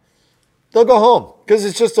 o'clock, they'll go home, because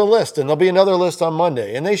it's just a list, and there'll be another list on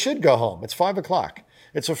Monday, and they should go home. It's 5 o'clock.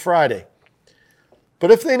 It's a Friday.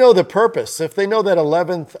 But if they know the purpose, if they know that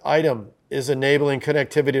 11th item is enabling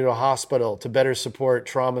connectivity to a hospital to better support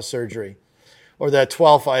trauma surgery, or that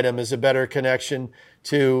 12th item is a better connection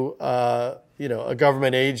to a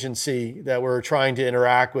government agency that we're trying to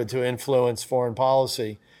interact with to influence foreign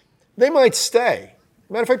policy, they might stay.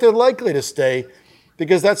 Matter of fact, they're likely to stay,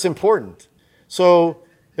 because that's important. So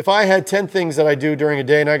if I had 10 things that I do during a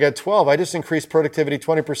day and I got 12, I just increased productivity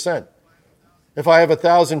 20%. If I have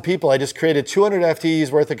 1,000 people, I just created 200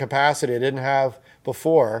 FTEs worth of capacity I didn't have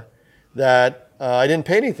before, that I didn't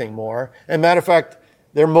pay anything more. And matter of fact,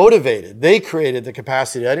 they're motivated. They created the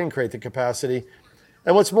capacity. I didn't create the capacity.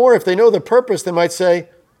 And what's more, if they know the purpose, they might say,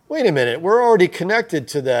 wait a minute, we're already connected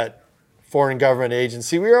to that foreign government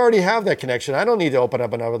agency. We already have that connection. I don't need to open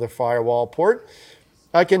up another firewall port.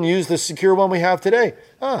 I can use the secure one we have today.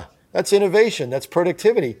 That's innovation. That's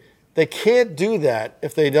productivity. they can't do that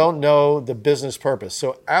if they don't know the business purpose.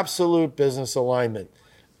 So absolute business alignment.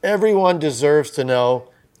 Everyone deserves to know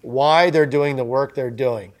why they're doing the work they're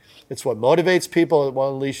doing. It's what motivates people, it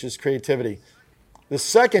what unleashes creativity. The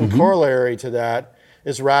second corollary to that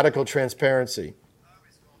is radical transparency.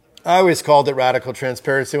 I always called it radical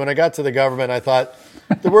transparency. When I got to the government, I thought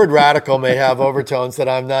the word radical may have overtones that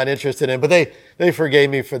I'm not interested in, but they forgave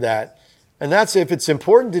me for that. And that's, if it's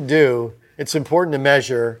important to do, it's important to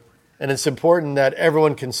measure, and it's important that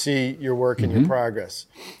everyone can see your work and your progress.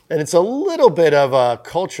 And it's a little bit of a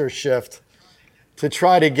culture shift to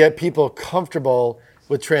try to get people comfortable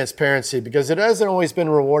with transparency, because it hasn't always been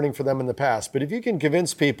rewarding for them in the past. But if you can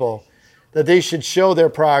convince people that they should show their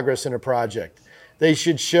progress in a project, they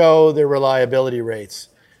should show their reliability rates,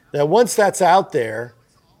 that once that's out there,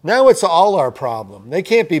 now it's all our problem. They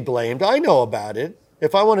can't be blamed. I know about it.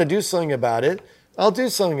 If I want to do something about it, I'll do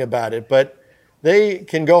something about it. But they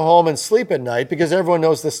can go home and sleep at night because everyone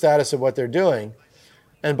knows the status of what they're doing.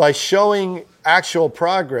 And by showing actual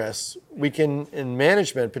progress, we can, in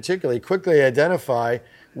management particularly, quickly identify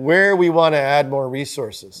where we want to add more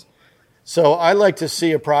resources. So I like to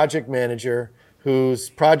see a project manager whose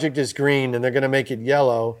project is green and they're going to make it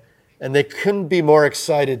yellow, and they couldn't be more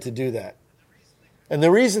excited to do that. And the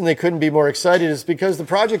reason they couldn't be more excited is because the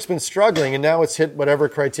project's been struggling and now it's hit whatever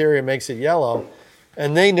criteria makes it yellow,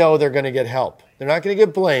 and they know they're going to get help. They're not going to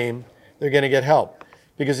get blamed, they're going to get help.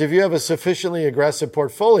 Because if you have a sufficiently aggressive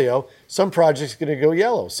portfolio, some projects are going to go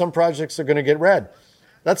yellow, some projects are going to get red.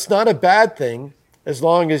 That's not a bad thing as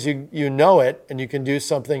long as you know it and you can do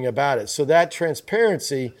something about it. So that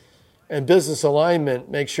transparency and business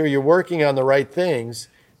alignment makes sure you're working on the right things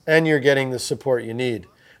and you're getting the support you need.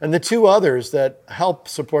 And the two others that help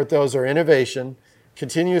support those are innovation,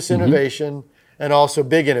 continuous innovation, and also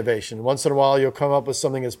big innovation. Once in a while, you'll come up with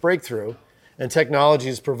something that's breakthrough. And technology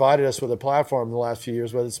has provided us with a platform in the last few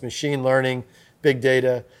years, whether it's machine learning, big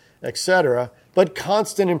data, et cetera. But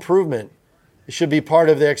constant improvement should be part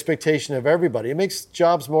of the expectation of everybody. It makes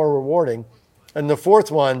jobs more rewarding. And the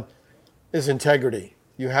fourth one is integrity.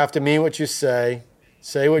 You have to mean what you say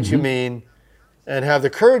what you mean, and have the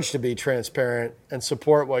courage to be transparent and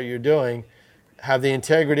support what you're doing. Have the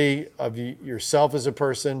integrity of yourself as a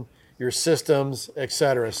person, your systems, et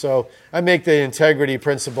cetera. So I make the integrity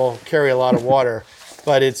principle carry a lot of water,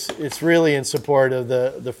 but it's really in support of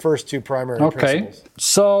the first two primary principles.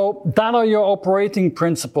 So that are your operating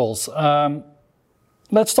principles.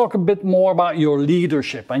 Let's talk a bit more about your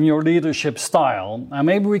leadership and your leadership style. And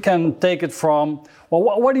maybe we can take it from, well,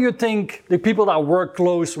 what do you think the people that work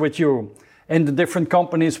close with you in the different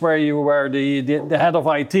companies where you were the head of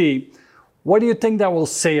IT, what do you think that will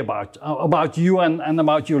say about you and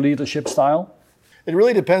about your leadership style? It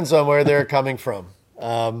really depends on where they're coming from.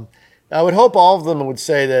 I would hope all of them would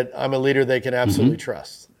say that I'm a leader they can absolutely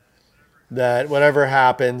trust. That whatever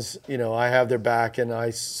happens, I have their back and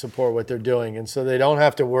I support what they're doing. And so they don't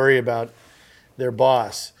have to worry about their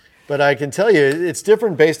boss. But I can tell you, it's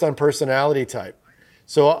different based on personality type.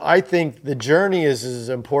 So I think the journey is as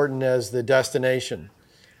important as the destination.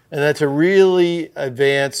 And that to really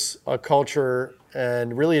advance a culture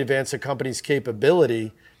and really advance a company's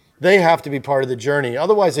capability, they have to be part of the journey.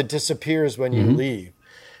 Otherwise, it disappears when you leave.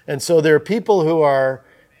 And so there are people who are,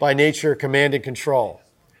 by nature, command and control.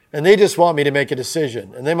 And they just want me to make a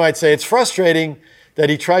decision. And they might say, it's frustrating that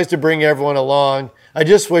he tries to bring everyone along. I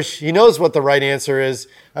just wish he knows what the right answer is.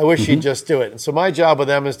 I wish he'd just do it. And so my job with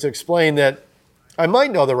them is to explain that I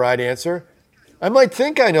might know the right answer. I might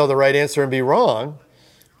think I know the right answer and be wrong.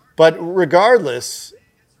 But regardless,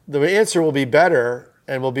 the answer will be better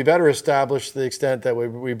and will be better established to the extent that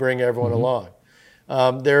we bring everyone along.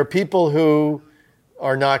 There are people who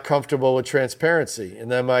are not comfortable with transparency,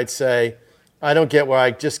 and they might say, I don't get why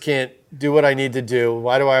I just can't do what I need to do.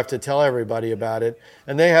 Why do I have to tell everybody about it?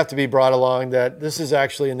 And they have to be brought along that this is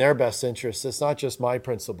actually in their best interest. It's not just my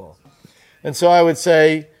principle. And so I would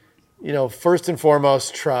say, first and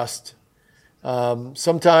foremost, trust.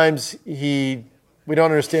 Sometimes we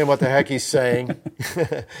don't understand what the heck he's saying.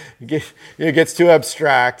 It gets too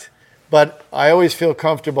abstract. But I always feel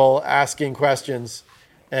comfortable asking questions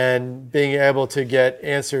and being able to get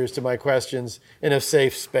answers to my questions in a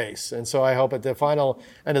safe space. And so I hope at the final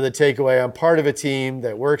end of the takeaway, I'm part of a team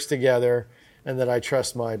that works together and that I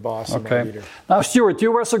trust my boss and my leader. Now, Stuart,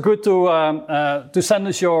 you were so good to send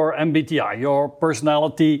us your MBTI, your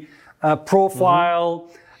personality profile.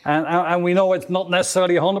 And we know it's not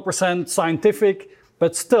necessarily 100% scientific,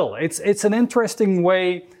 but still, it's an interesting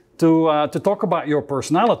way to talk about your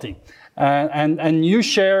personality. And you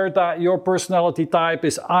shared that your personality type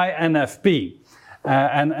is INFP.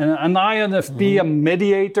 And an INFP, a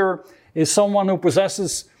mediator, is someone who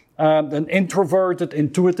possesses an introverted,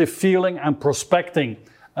 intuitive feeling and prospecting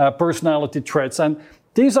personality traits. And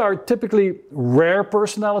these are typically rare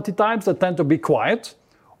personality types that tend to be quiet,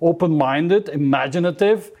 open-minded,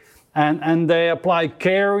 imaginative, and they apply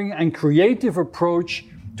caring and creative approach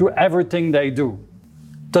to everything they do.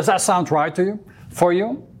 Does that sound right to you? For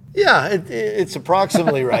you? Yeah, it's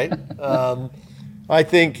approximately right. I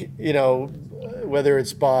think, whether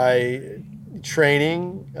it's by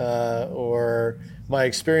training or my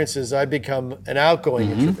experiences, I've become an outgoing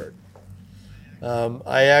introvert.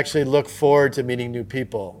 I actually look forward to meeting new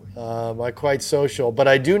people. I'm quite social, but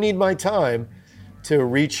I do need my time to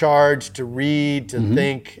recharge, to read, to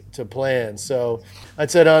think, to plan. So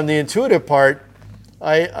I'd said on the intuitive part,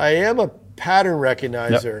 I am a pattern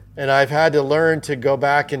recognizer, and I've had to learn to go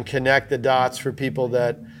back and connect the dots for people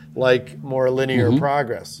that like more linear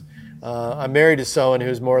progress. I'm married to someone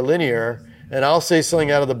who's more linear, and I'll say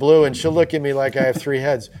something out of the blue, and she'll look at me like I have three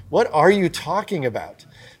heads. What are you talking about?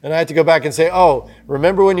 And I have to go back and say, oh,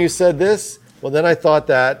 remember when you said this? Well, then I thought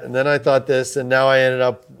that, and then I thought this, and now I ended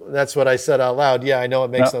up, that's what I said out loud. Yeah, I know it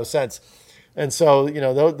makes no sense. And so,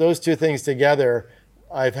 those two things together,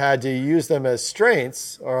 I've had to use them as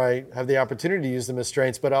strengths, or I have the opportunity to use them as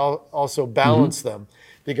strengths, but I'll also balance them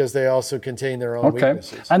because they also contain their own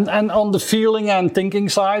weaknesses. And on the feeling and thinking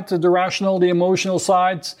side, the rational, the emotional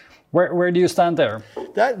side, where do you stand there?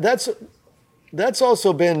 That's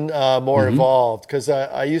also been more evolved, because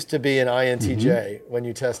I used to be an INTJ when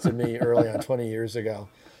you tested me early on 20 years ago.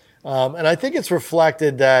 And I think it's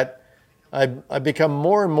reflected that I've become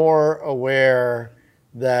more and more aware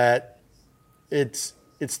that it's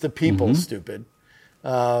the people, stupid.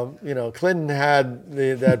 Clinton had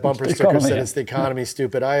that bumper sticker that said it's the economy,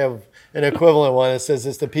 stupid. I have an equivalent one that says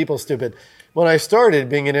it's the people, stupid. When I started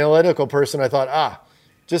being an analytical person, I thought,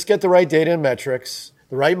 just get the right data and metrics,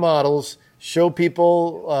 the right models, show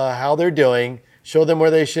people how they're doing, show them where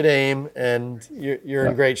they should aim, and you're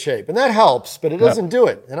in great shape. And that helps, but it doesn't do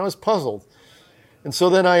it. And I was puzzled. And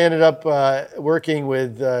so then I ended up working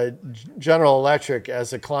with General Electric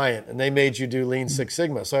as a client, and they made you do Lean Six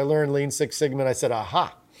Sigma. So I learned Lean Six Sigma, and I said,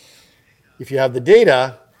 if you have the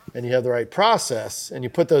data and you have the right process and you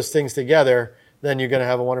put those things together, then you're going to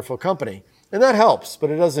have a wonderful company. And that helps, but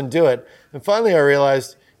it doesn't do it. And finally I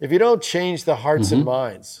realized, if you don't change the hearts and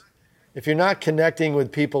minds, if you're not connecting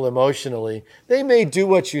with people emotionally, they may do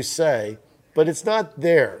what you say, but it's not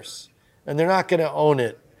theirs, and they're not going to own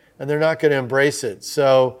it, and they're not going to embrace it.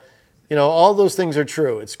 So, all those things are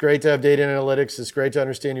true. It's great to have data analytics. It's great to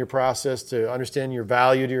understand your process, to understand your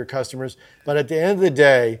value to your customers. But at the end of the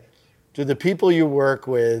day, do the people you work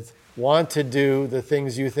with want to do the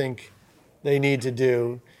things you think they need to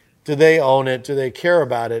do? Do they own it? Do they care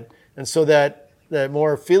about it? And so that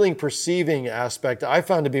more feeling, perceiving aspect I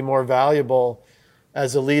found to be more valuable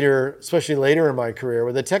as a leader, especially later in my career,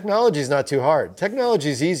 where the technology is not too hard. Technology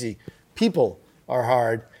is easy. People are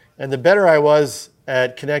hard. And the better I was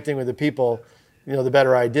at connecting with the people, the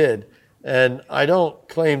better I did. And I don't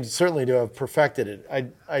claim certainly to have perfected it. I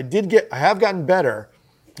have gotten better,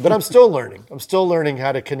 but I'm still learning. I'm still learning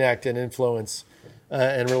how to connect and influence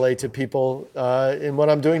and relate to people in what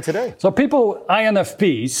I'm doing today. So people,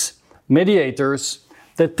 INFPs, mediators,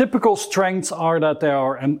 the typical strengths are that they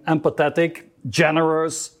are empathetic,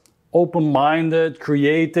 generous, open-minded,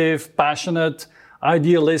 creative, passionate,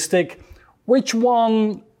 idealistic. Which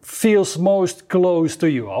one feels most close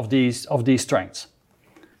to you of these strengths?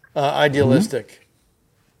 Idealistic.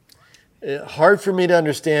 Hard for me to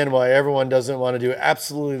understand why everyone doesn't want to do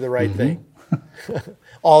absolutely the right thing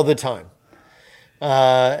all the time.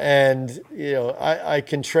 I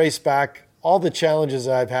can trace back all the challenges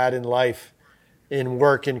I've had in life, in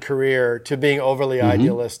work and career, to being overly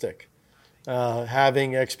idealistic,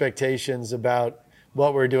 having expectations about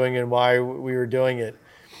what we're doing and why we were doing it.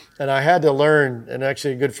 And I had to learn, and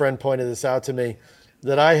actually a good friend pointed this out to me,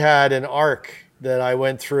 that I had an arc that I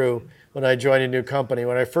went through when I joined a new company.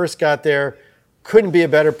 When I first got there, couldn't be a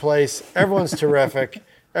better place. Everyone's terrific.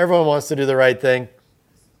 Everyone wants to do the right thing.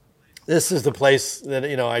 This is the place that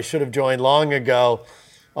I should have joined long ago.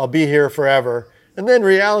 I'll be here forever. And then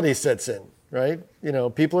reality sets in, right?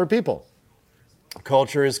 People are people.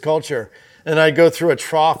 Culture is culture. And I go through a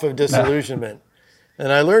trough of disillusionment.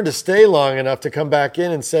 And I learned to stay long enough to come back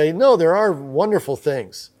in and say, no, there are wonderful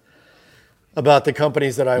things about the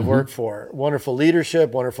companies that I've worked for. Wonderful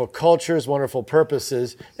leadership, wonderful cultures, wonderful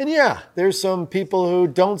purposes. And yeah, there's some people who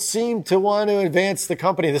don't seem to want to advance the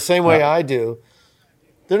company the same way I do.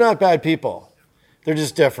 They're not bad people. They're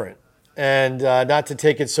just different. and not to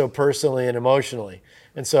take it so personally and emotionally.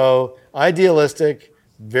 And so idealistic,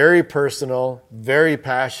 very personal, very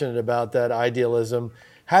passionate about that idealism.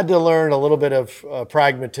 Had to learn a little bit of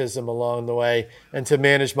pragmatism along the way and to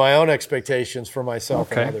manage my own expectations for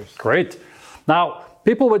myself and others. Great. Now,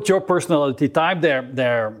 people with your personality type,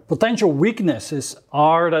 their potential weaknesses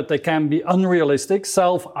are that they can be unrealistic,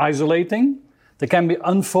 self-isolating. They can be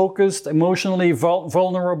unfocused, emotionally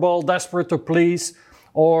vulnerable, desperate to please,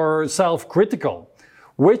 or self-critical.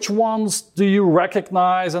 Which ones do you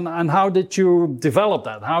recognize and how did you develop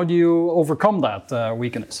that? How do you overcome that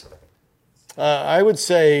weakness? I would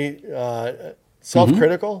say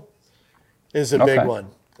self-critical is a big one.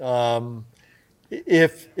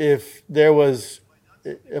 If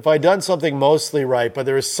I'd done something mostly right, but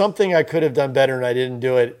there was something I could have done better and I didn't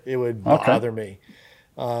do it, it would bother me.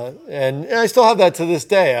 And I still have that to this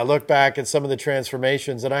day. I look back at some of the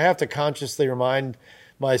transformations and I have to consciously remind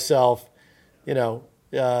myself, we ended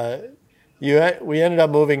up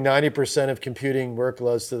moving 90% of computing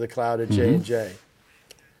workloads to the cloud at J&J.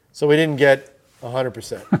 So we didn't get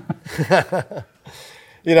 100%.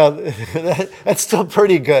 That's still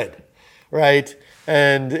pretty good, right?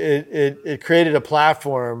 And it created a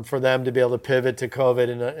platform for them to be able to pivot to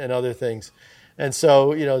COVID and other things. And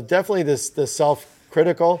so, definitely the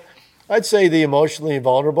self-critical. I'd say the emotionally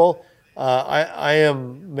vulnerable. I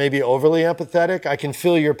am maybe overly empathetic. I can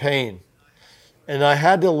feel your pain. And I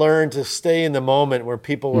had to learn to stay in the moment where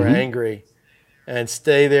people were angry and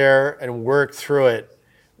stay there and work through it.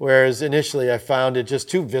 Whereas initially I found it just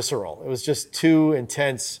too visceral. It was just too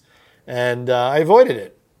intense and I avoided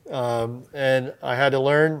it. And I had to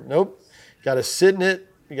learn, nope, got to sit in it.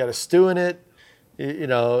 You got to stew in it.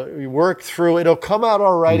 You work through it. It'll come out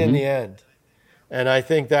all right in the end. And I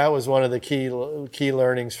think that was one of the key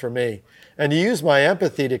learnings for me. And to use my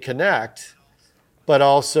empathy to connect, but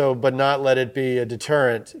not let it be a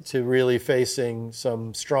deterrent to really facing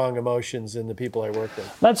some strong emotions in the people I work with.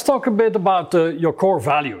 Let's talk a bit about your core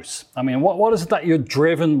values. I mean, what is it that you're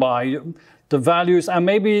driven by? The values, and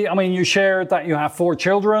maybe, you shared that you have 4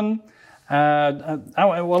 children.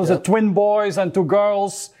 What is it? Twin boys and 2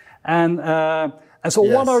 girls. And so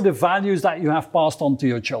what are the values that you have passed on to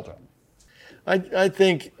your children? I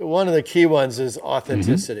think one of the key ones is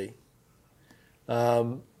authenticity.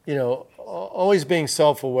 Always being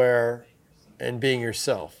self-aware and being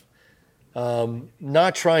yourself.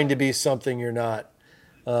 Not trying to be something you're not.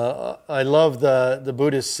 I love the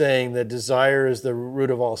Buddhist saying that desire is the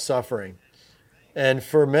root of all suffering. And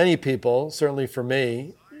for many people, certainly for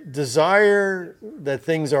me, desire that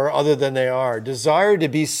things are other than they are, desire to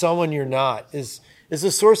be someone you're not is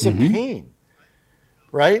a source of pain,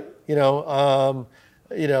 right? I'm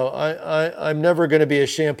never going to be a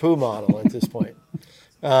shampoo model at this point.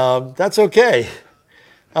 That's okay.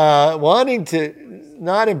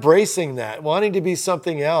 Not embracing that, wanting to be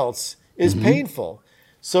something else is painful.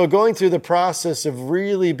 So going through the process of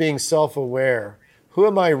really being self-aware, who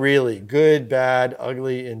am I really? Good, bad,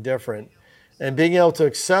 ugly, indifferent. And being able to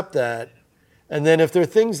accept that. And then if there are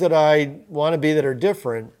things that I want to be that are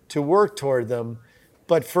different, to work toward them,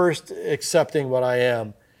 but first accepting what I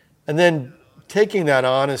am. And then taking that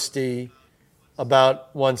honesty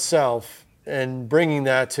about oneself and bringing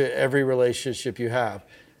that to every relationship you have.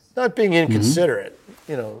 Not being inconsiderate,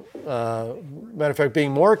 matter of fact,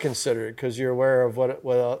 being more considerate because you're aware of what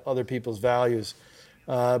other people's values.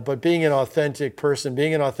 But being an authentic person,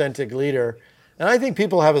 being an authentic leader. And I think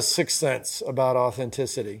people have a sixth sense about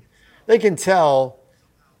authenticity. They can tell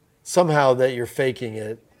somehow that you're faking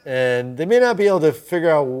it. And they may not be able to figure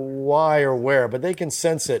out why or where, but they can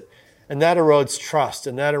sense it. And that erodes trust,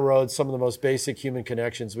 and that erodes some of the most basic human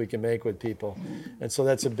connections we can make with people. And so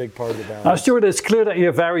that's a big part of the balance. Now, Stuart, it's clear that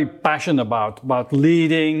you're very passionate about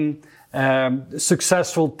leading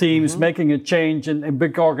successful teams, making a change in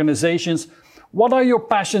big organizations. What are your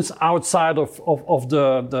passions outside of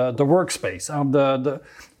the workspace?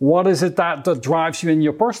 What is it that drives you in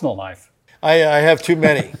your personal life? I have too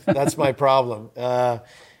many. That's my problem.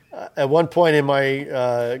 At one point in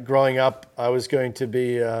my growing up, I was going to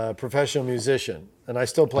be a professional musician, and I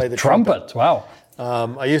still play the trumpet. Wow!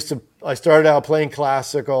 I started out playing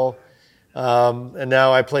classical, and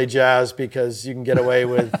now I play jazz because you can get away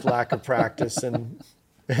with lack of practice, and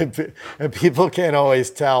people can't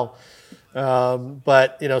always tell.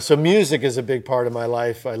 But so music is a big part of my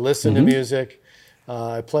life. I listen to music.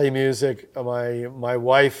 I play music. My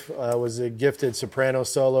wife was a gifted soprano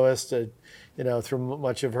soloist. Through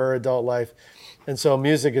much of her adult life. And so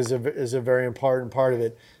music is a very important part of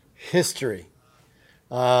it. History.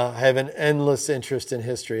 I have an endless interest in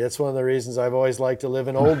history. That's one of the reasons I've always liked to live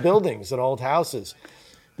in old buildings and old houses,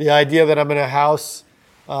 The idea that I'm in a house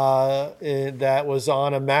that was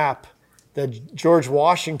on a map that George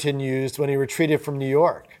Washington used when he retreated from New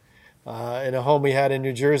York, in a home we had in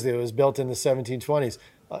New Jersey that was built in the 1720s.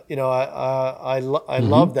 I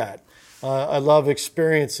love that. I love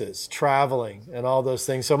experiences, traveling, and all those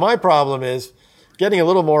things. So my problem is getting a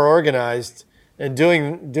little more organized and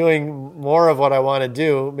doing more of what I want to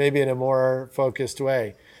do, maybe in a more focused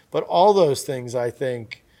way. But all those things, I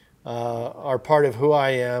think, are part of who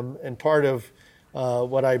I am and part of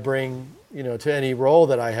what I bring, to any role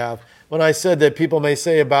that I have. When I said that people may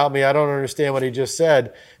say about me, I don't understand what he just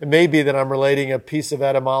said, it may be that I'm relating a piece of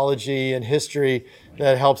etymology and history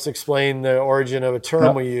that helps explain the origin of a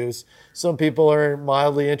term we use. Some people are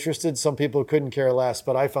mildly interested, some people couldn't care less,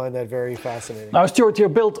 but I find that very fascinating. Now, Stuart, you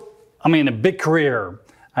built, a big career,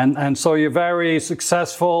 and so you're very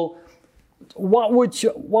successful. What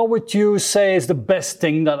would you say is the best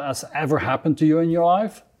thing that has ever happened to you in your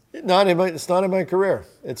life? It's not in my career.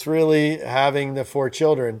 It's really having the 4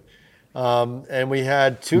 children. And we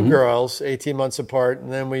had 2 girls, 18 months apart,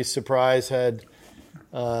 and then we had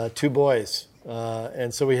 2 boys.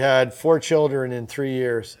 And so we had 4 children in 3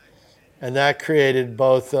 years. And that created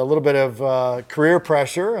both a little bit of career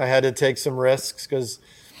pressure. I had to take some risks because,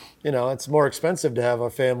 it's more expensive to have a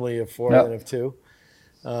family of 4 than of 2,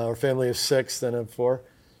 or family of 6 than of 4.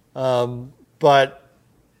 But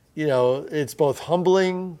it's both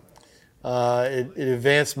humbling. It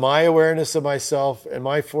advanced my awareness of myself, and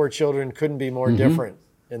my 4 children couldn't be more different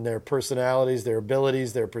in their personalities, their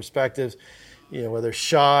abilities, their perspectives, whether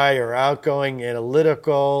shy or outgoing,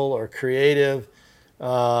 analytical or creative,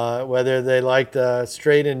 whether they like the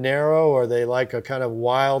straight and narrow or they like a kind of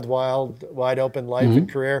wild, wide open life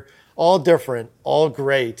and career, all different, all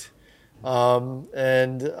great,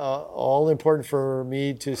 and all important for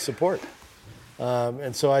me to support.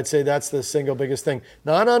 And so I'd say that's the single biggest thing.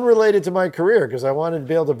 Not unrelated to my career, because I wanted to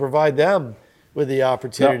be able to provide them with the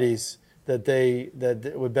opportunities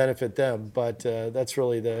that would benefit them. But that's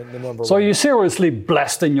really the number one. So you're seriously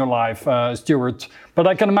blessed in your life, Stuart. But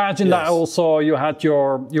I can imagine that also you had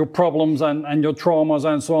your problems and your traumas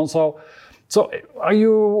and so on. So are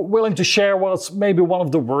you willing to share what's maybe one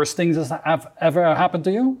of the worst things that have ever happened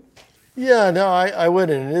to you? Yeah, no, I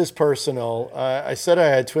wouldn't. It is personal. I said I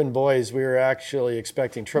had twin boys. We were actually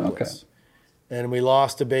expecting triplets. Okay. And we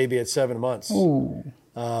lost a baby at 7 months. Ooh.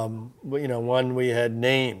 One we had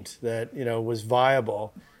named that, was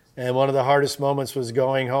viable. And one of the hardest moments was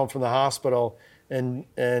going home from the hospital and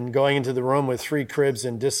going into the room with 3 cribs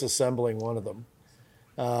and disassembling one of them.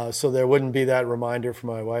 So there wouldn't be that reminder for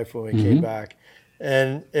my wife when we came back.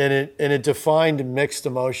 And it defined mixed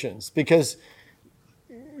emotions, because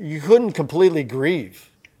you couldn't completely grieve,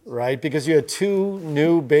 right? Because you had 2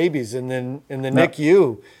 new babies in the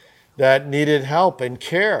NICU that needed help and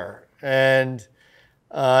care, and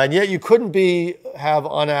yet you couldn't have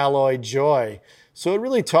unalloyed joy. So it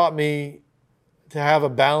really taught me to have a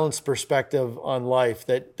balanced perspective on life,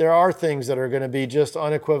 that there are things that are going to be just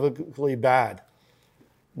unequivocally bad,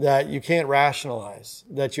 that you can't rationalize,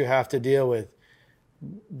 that you have to deal with.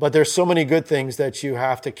 But there's so many good things that you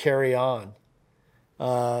have to carry on.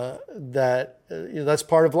 That's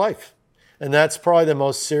part of life. And that's probably the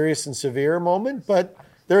most serious and severe moment, but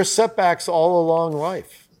there are setbacks all along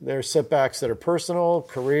life. There are setbacks that are personal,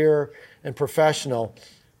 career, and professional.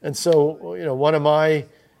 And so, one of my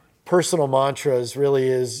personal mantras really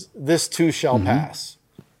is, this too shall pass.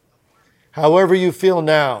 However you feel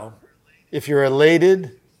now, if you're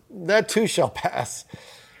elated, that too shall pass.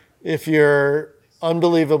 If you're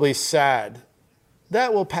unbelievably sad,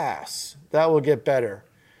 that will pass. That will get better.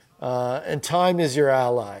 And time is your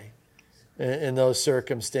ally in those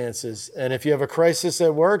circumstances. And if you have a crisis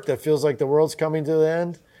at work that feels like the world's coming to the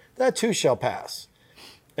end, that too shall pass.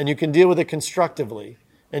 And you can deal with it constructively,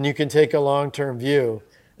 and you can take a long-term view.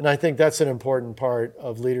 And I think that's an important part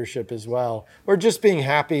of leadership as well. Or just being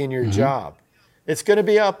happy in your job. It's going to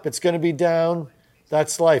be up, it's going to be down.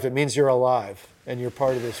 That's life. It means you're alive and you're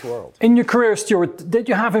part of this world. In your career, Stuart, did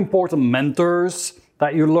you have important mentors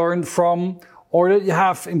that you learned from? Or did you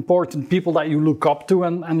have important people that you look up to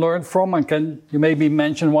and learn from? And can you maybe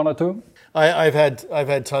mention one or two? I've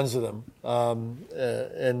had tons of them,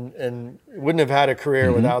 and wouldn't have had a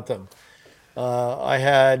career without them. I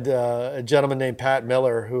had a gentleman named Pat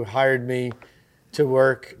Miller who hired me to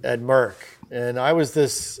work at Merck, and I was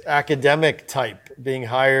this academic type being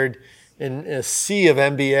hired in a sea of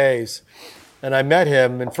MBAs, and I met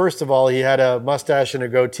him. And first of all, he had a mustache and a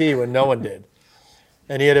goatee when no one did.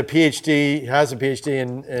 And he had has a PhD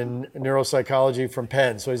in neuropsychology from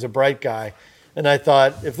Penn, so he's a bright guy. And I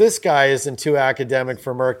thought, if this guy isn't too academic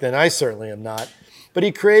for Merck, then I certainly am not. But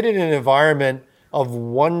he created an environment of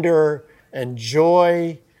wonder and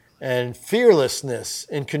joy and fearlessness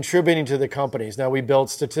in contributing to the companies. Now, we built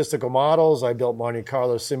statistical models. I built Monte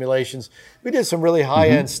Carlo simulations. We did some really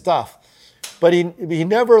high-end stuff. But he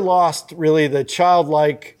never lost really the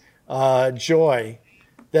childlike joy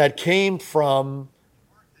that came from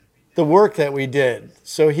the work that we did.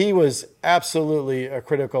 So he was absolutely a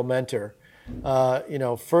critical mentor.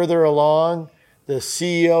 Further along, the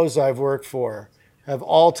CEOs I've worked for have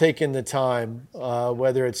all taken the time,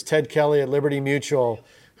 whether it's Ted Kelly at Liberty Mutual,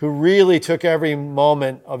 who really took every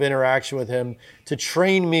moment of interaction with him to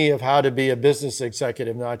train me of how to be a business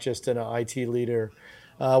executive, not just an IT leader.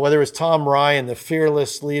 Whether it was Tom Ryan, the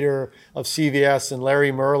fearless leader of CVS, and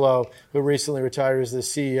Larry Merlo, who recently retired as the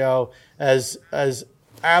CEO, as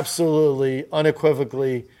absolutely,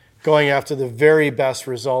 unequivocally going after the very best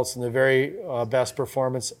results and the very best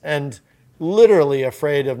performance, and literally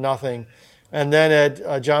afraid of nothing. And then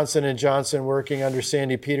at Johnson & Johnson, working under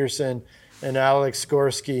Sandy Peterson and Alex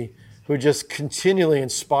Skorsky, who just continually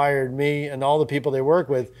inspired me and all the people they work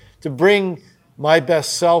with to bring my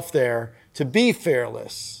best self there, to be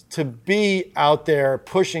fearless, to be out there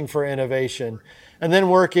pushing for innovation. And then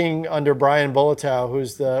working under Brian Bulletow, who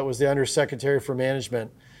was the Undersecretary for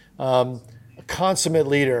Management, a consummate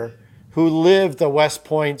leader who lived the West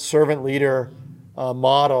Point servant leader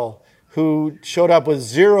model, who showed up with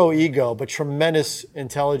zero ego, but tremendous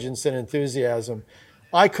intelligence and enthusiasm.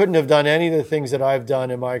 I couldn't have done any of the things that I've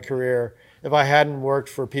done in my career if I hadn't worked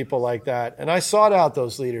for people like that. And I sought out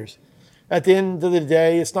those leaders. At the end of the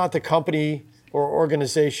day, it's not the company or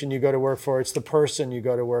organization you go to work for, it's the person you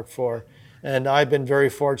go to work for. And I've been very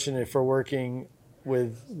fortunate for working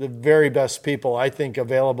with the very best people, I think,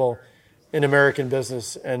 available in American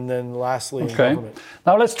business, and then lastly in government.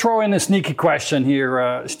 Now let's throw in a sneaky question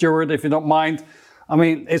here, Stuart, if you don't mind. I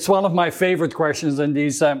mean, it's one of my favorite questions in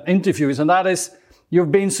these interviews, and that is,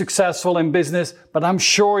 you've been successful in business, but I'm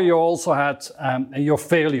sure you also had your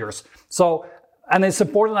failures. So, and it's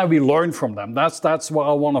important that we learn from them. That's what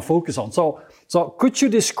I want to focus on. So could you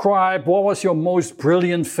describe what was your most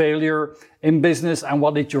brilliant failure in business and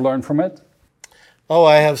what did you learn from it? Oh,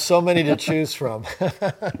 I have so many to choose from.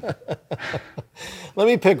 Let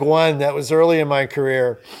me pick one that was early in my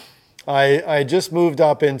career. I just moved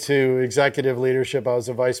up into executive leadership. I was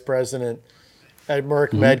a vice president at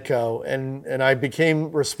Merck Medco, and I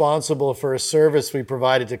became responsible for a service we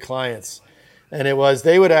provided to clients. And it was,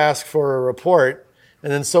 they would ask for a report, and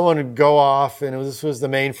then someone would go off, and this was the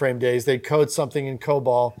mainframe days. They'd code something in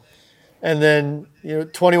COBOL. And then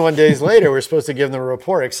 21 days later, we're supposed to give them a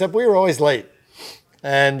report, except we were always late.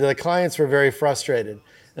 And the clients were very frustrated.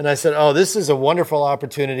 And I said, this is a wonderful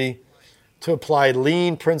opportunity to apply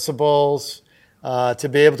lean principles, to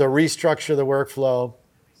be able to restructure the workflow.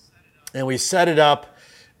 And we set it up,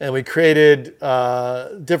 and we created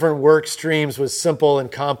different work streams with simple and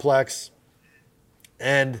complex.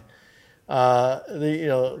 And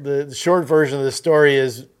the short version of the story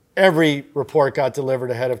is every report got delivered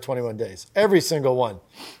ahead of 21 days, every single one.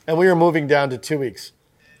 And we were moving down to 2 weeks.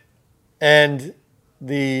 And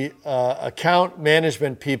the account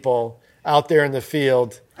management people out there in the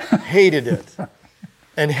field hated it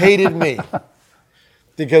and hated me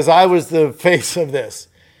because I was the face of this.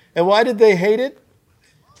 And why did they hate it?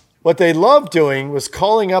 What they loved doing was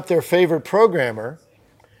calling up their favorite programmer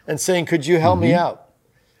and saying, could you help me out?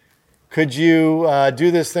 Could you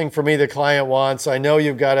do this thing for me the client wants? I know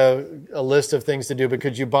you've got a list of things to do, but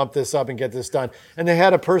could you bump this up and get this done? And they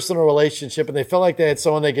had a personal relationship, and they felt like they had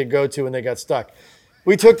someone they could go to when they got stuck.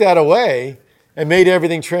 We took that away and made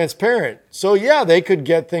everything transparent. So yeah, they could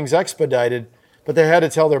get things expedited, but they had to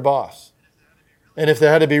tell their boss. And if they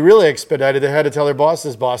had to be really expedited, they had to tell their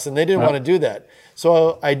boss's boss, and they didn't want to do that.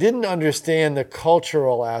 So I didn't understand the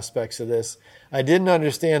cultural aspects of this. I didn't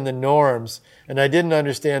understand the norms, and I didn't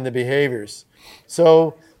understand the behaviors.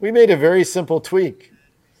 So we made a very simple tweak.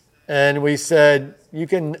 And we said, you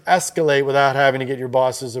can escalate without having to get your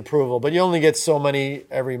boss's approval, but you only get so many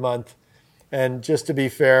every month. And just to be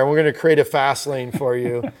fair, we're going to create a fast lane for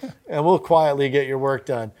you, and we'll quietly get your work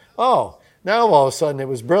done. Oh, now all of a sudden it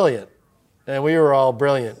was brilliant. And we were all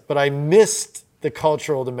brilliant. But I missed the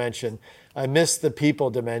cultural dimension. I missed the people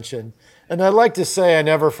dimension. And I'd like to say I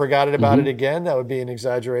never forgot about it again. That would be an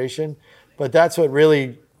exaggeration. But that's what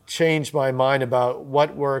really changed my mind about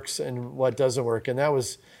what works and what doesn't work. And that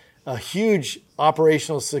was a huge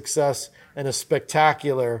operational success and a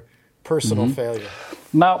spectacular personal failure.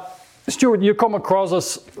 Now, Stuart, you come across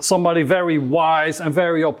as somebody very wise and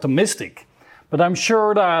very optimistic. But I'm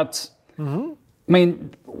sure that, I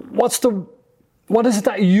mean, what is it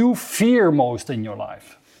that you fear most in your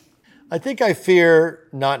life? I think I fear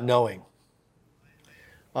not knowing.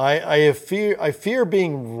 I fear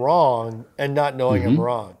being wrong and not knowing I'm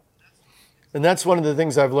wrong. And that's one of the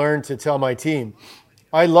things I've learned to tell my team.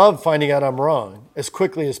 I love finding out I'm wrong as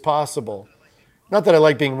quickly as possible. Not that I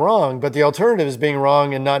like being wrong, but the alternative is being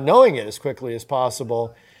wrong and not knowing it as quickly as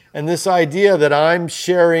possible. And this idea that I'm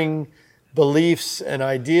sharing beliefs and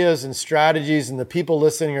ideas and strategies and the people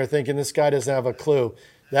listening are thinking this guy doesn't have a clue,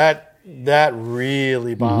 that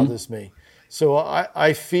really bothers me. So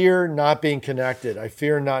I fear not being connected. I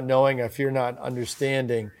fear not knowing. I fear not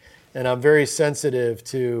understanding. And I'm very sensitive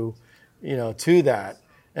to that.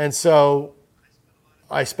 And so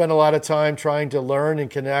I spend a lot of time trying to learn and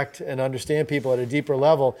connect and understand people at a deeper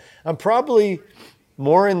level. I'm probably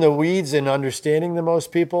more in the weeds in understanding than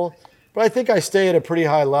most people, but I think I stay at a pretty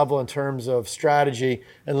high level in terms of strategy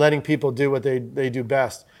and letting people do what they do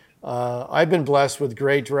best. I've been blessed with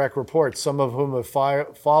great direct reports, some of whom have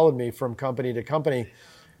followed me from company to company,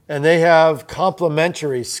 and they have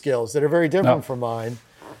complementary skills that are very different from mine.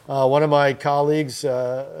 One of my colleagues,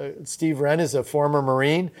 Steve Wren, is a former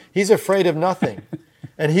Marine. He's afraid of nothing,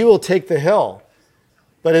 and he will take the hill.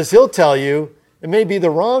 But as he'll tell you, it may be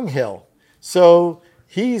the wrong hill. So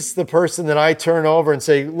he's the person that I turn over and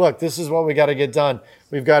say, look, this is what we got to get done.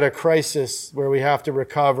 We've got a crisis where we have to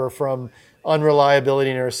recover from unreliability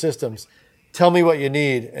in our systems. Tell me what you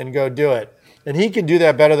need and go do it. And he can do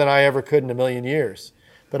that better than I ever could in a million years.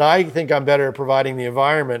 But I think I'm better at providing the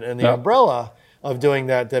environment and the umbrella of doing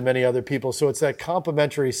that than many other people. So it's that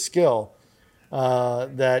complementary skill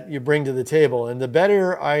that you bring to the table. And the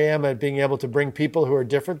better I am at being able to bring people who are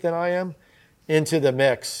different than I am into the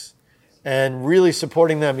mix and really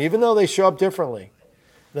supporting them, even though they show up differently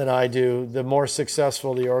than I do, the more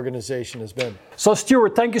successful the organization has been. So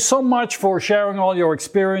Stuart, thank you so much for sharing all your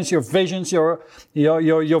experience, your visions, your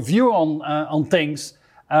view on things.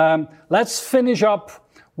 Let's finish up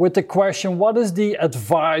with the question, what is the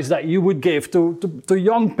advice that you would give to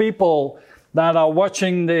young people that are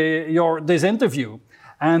watching this interview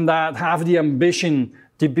and that have the ambition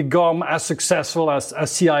to become as successful as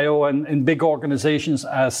CIO and in big organizations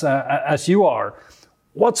as you are?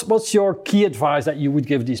 What's your key advice that you would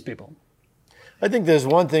give these people? I think there's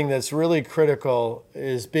one thing that's really critical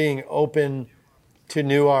is being open to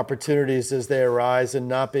new opportunities as they arise and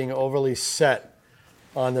not being overly set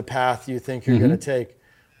on the path you think you're going to take.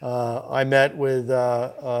 I met with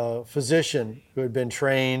a physician who had been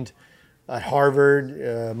trained at Harvard,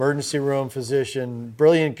 emergency room physician,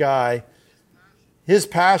 brilliant guy. His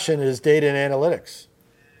passion is data and analytics.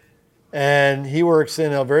 And he works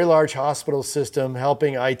in a very large hospital system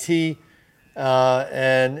helping IT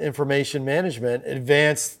and information management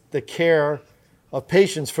advance the care of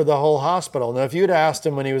patients for the whole hospital. Now, if you'd asked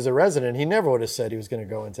him when he was a resident, he never would have said he was going to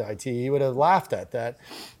go into IT. He would have laughed at that.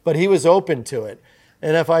 But he was open to it.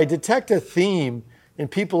 And if I detect a theme in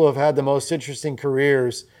people who have had the most interesting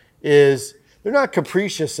careers is they're not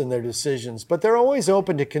capricious in their decisions, but they're always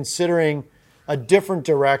open to considering a different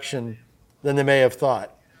direction than they may have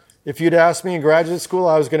thought. If you'd asked me in graduate school,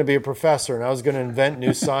 I was going to be a professor and I was going to invent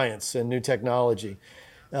new science and new technology.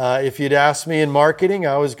 If you'd asked me in marketing,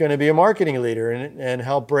 I was going to be a marketing leader and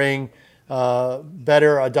help bring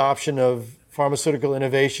better adoption of pharmaceutical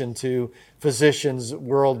innovation to physicians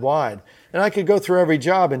worldwide. And I could go through every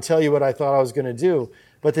job and tell you what I thought I was going to do.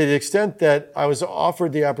 But to the extent that I was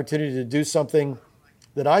offered the opportunity to do something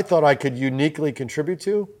that I thought I could uniquely contribute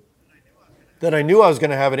to, that I knew I was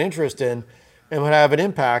going to have an interest in and would have an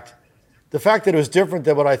impact, the fact that it was different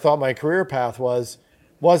than what I thought my career path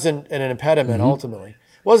wasn't an impediment ultimately.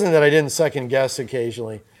 It wasn't that I didn't second guess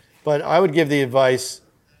occasionally, but I would give the advice,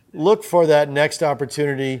 look for that next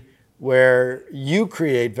opportunity where you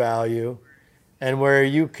create value and where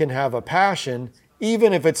you can have a passion,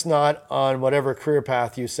 even if it's not on whatever career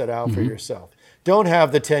path you set out for yourself. Don't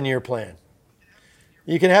have the 10-year plan.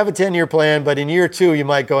 You can have a 10-year plan, but in year 2, you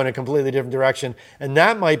might go in a completely different direction. And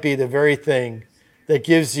that might be the very thing that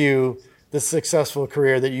gives you the successful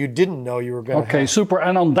career that you didn't know you were going to have. Okay, super.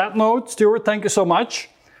 And on that note, Stuart, thank you so much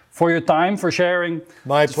for your time, for sharing.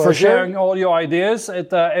 My pleasure. For sharing all your ideas.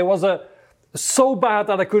 It was so bad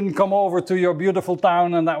that I couldn't come over to your beautiful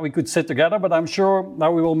town and that we could sit together, but I'm sure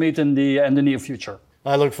that we will meet in the near future.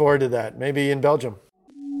 I look forward to that. Maybe in Belgium.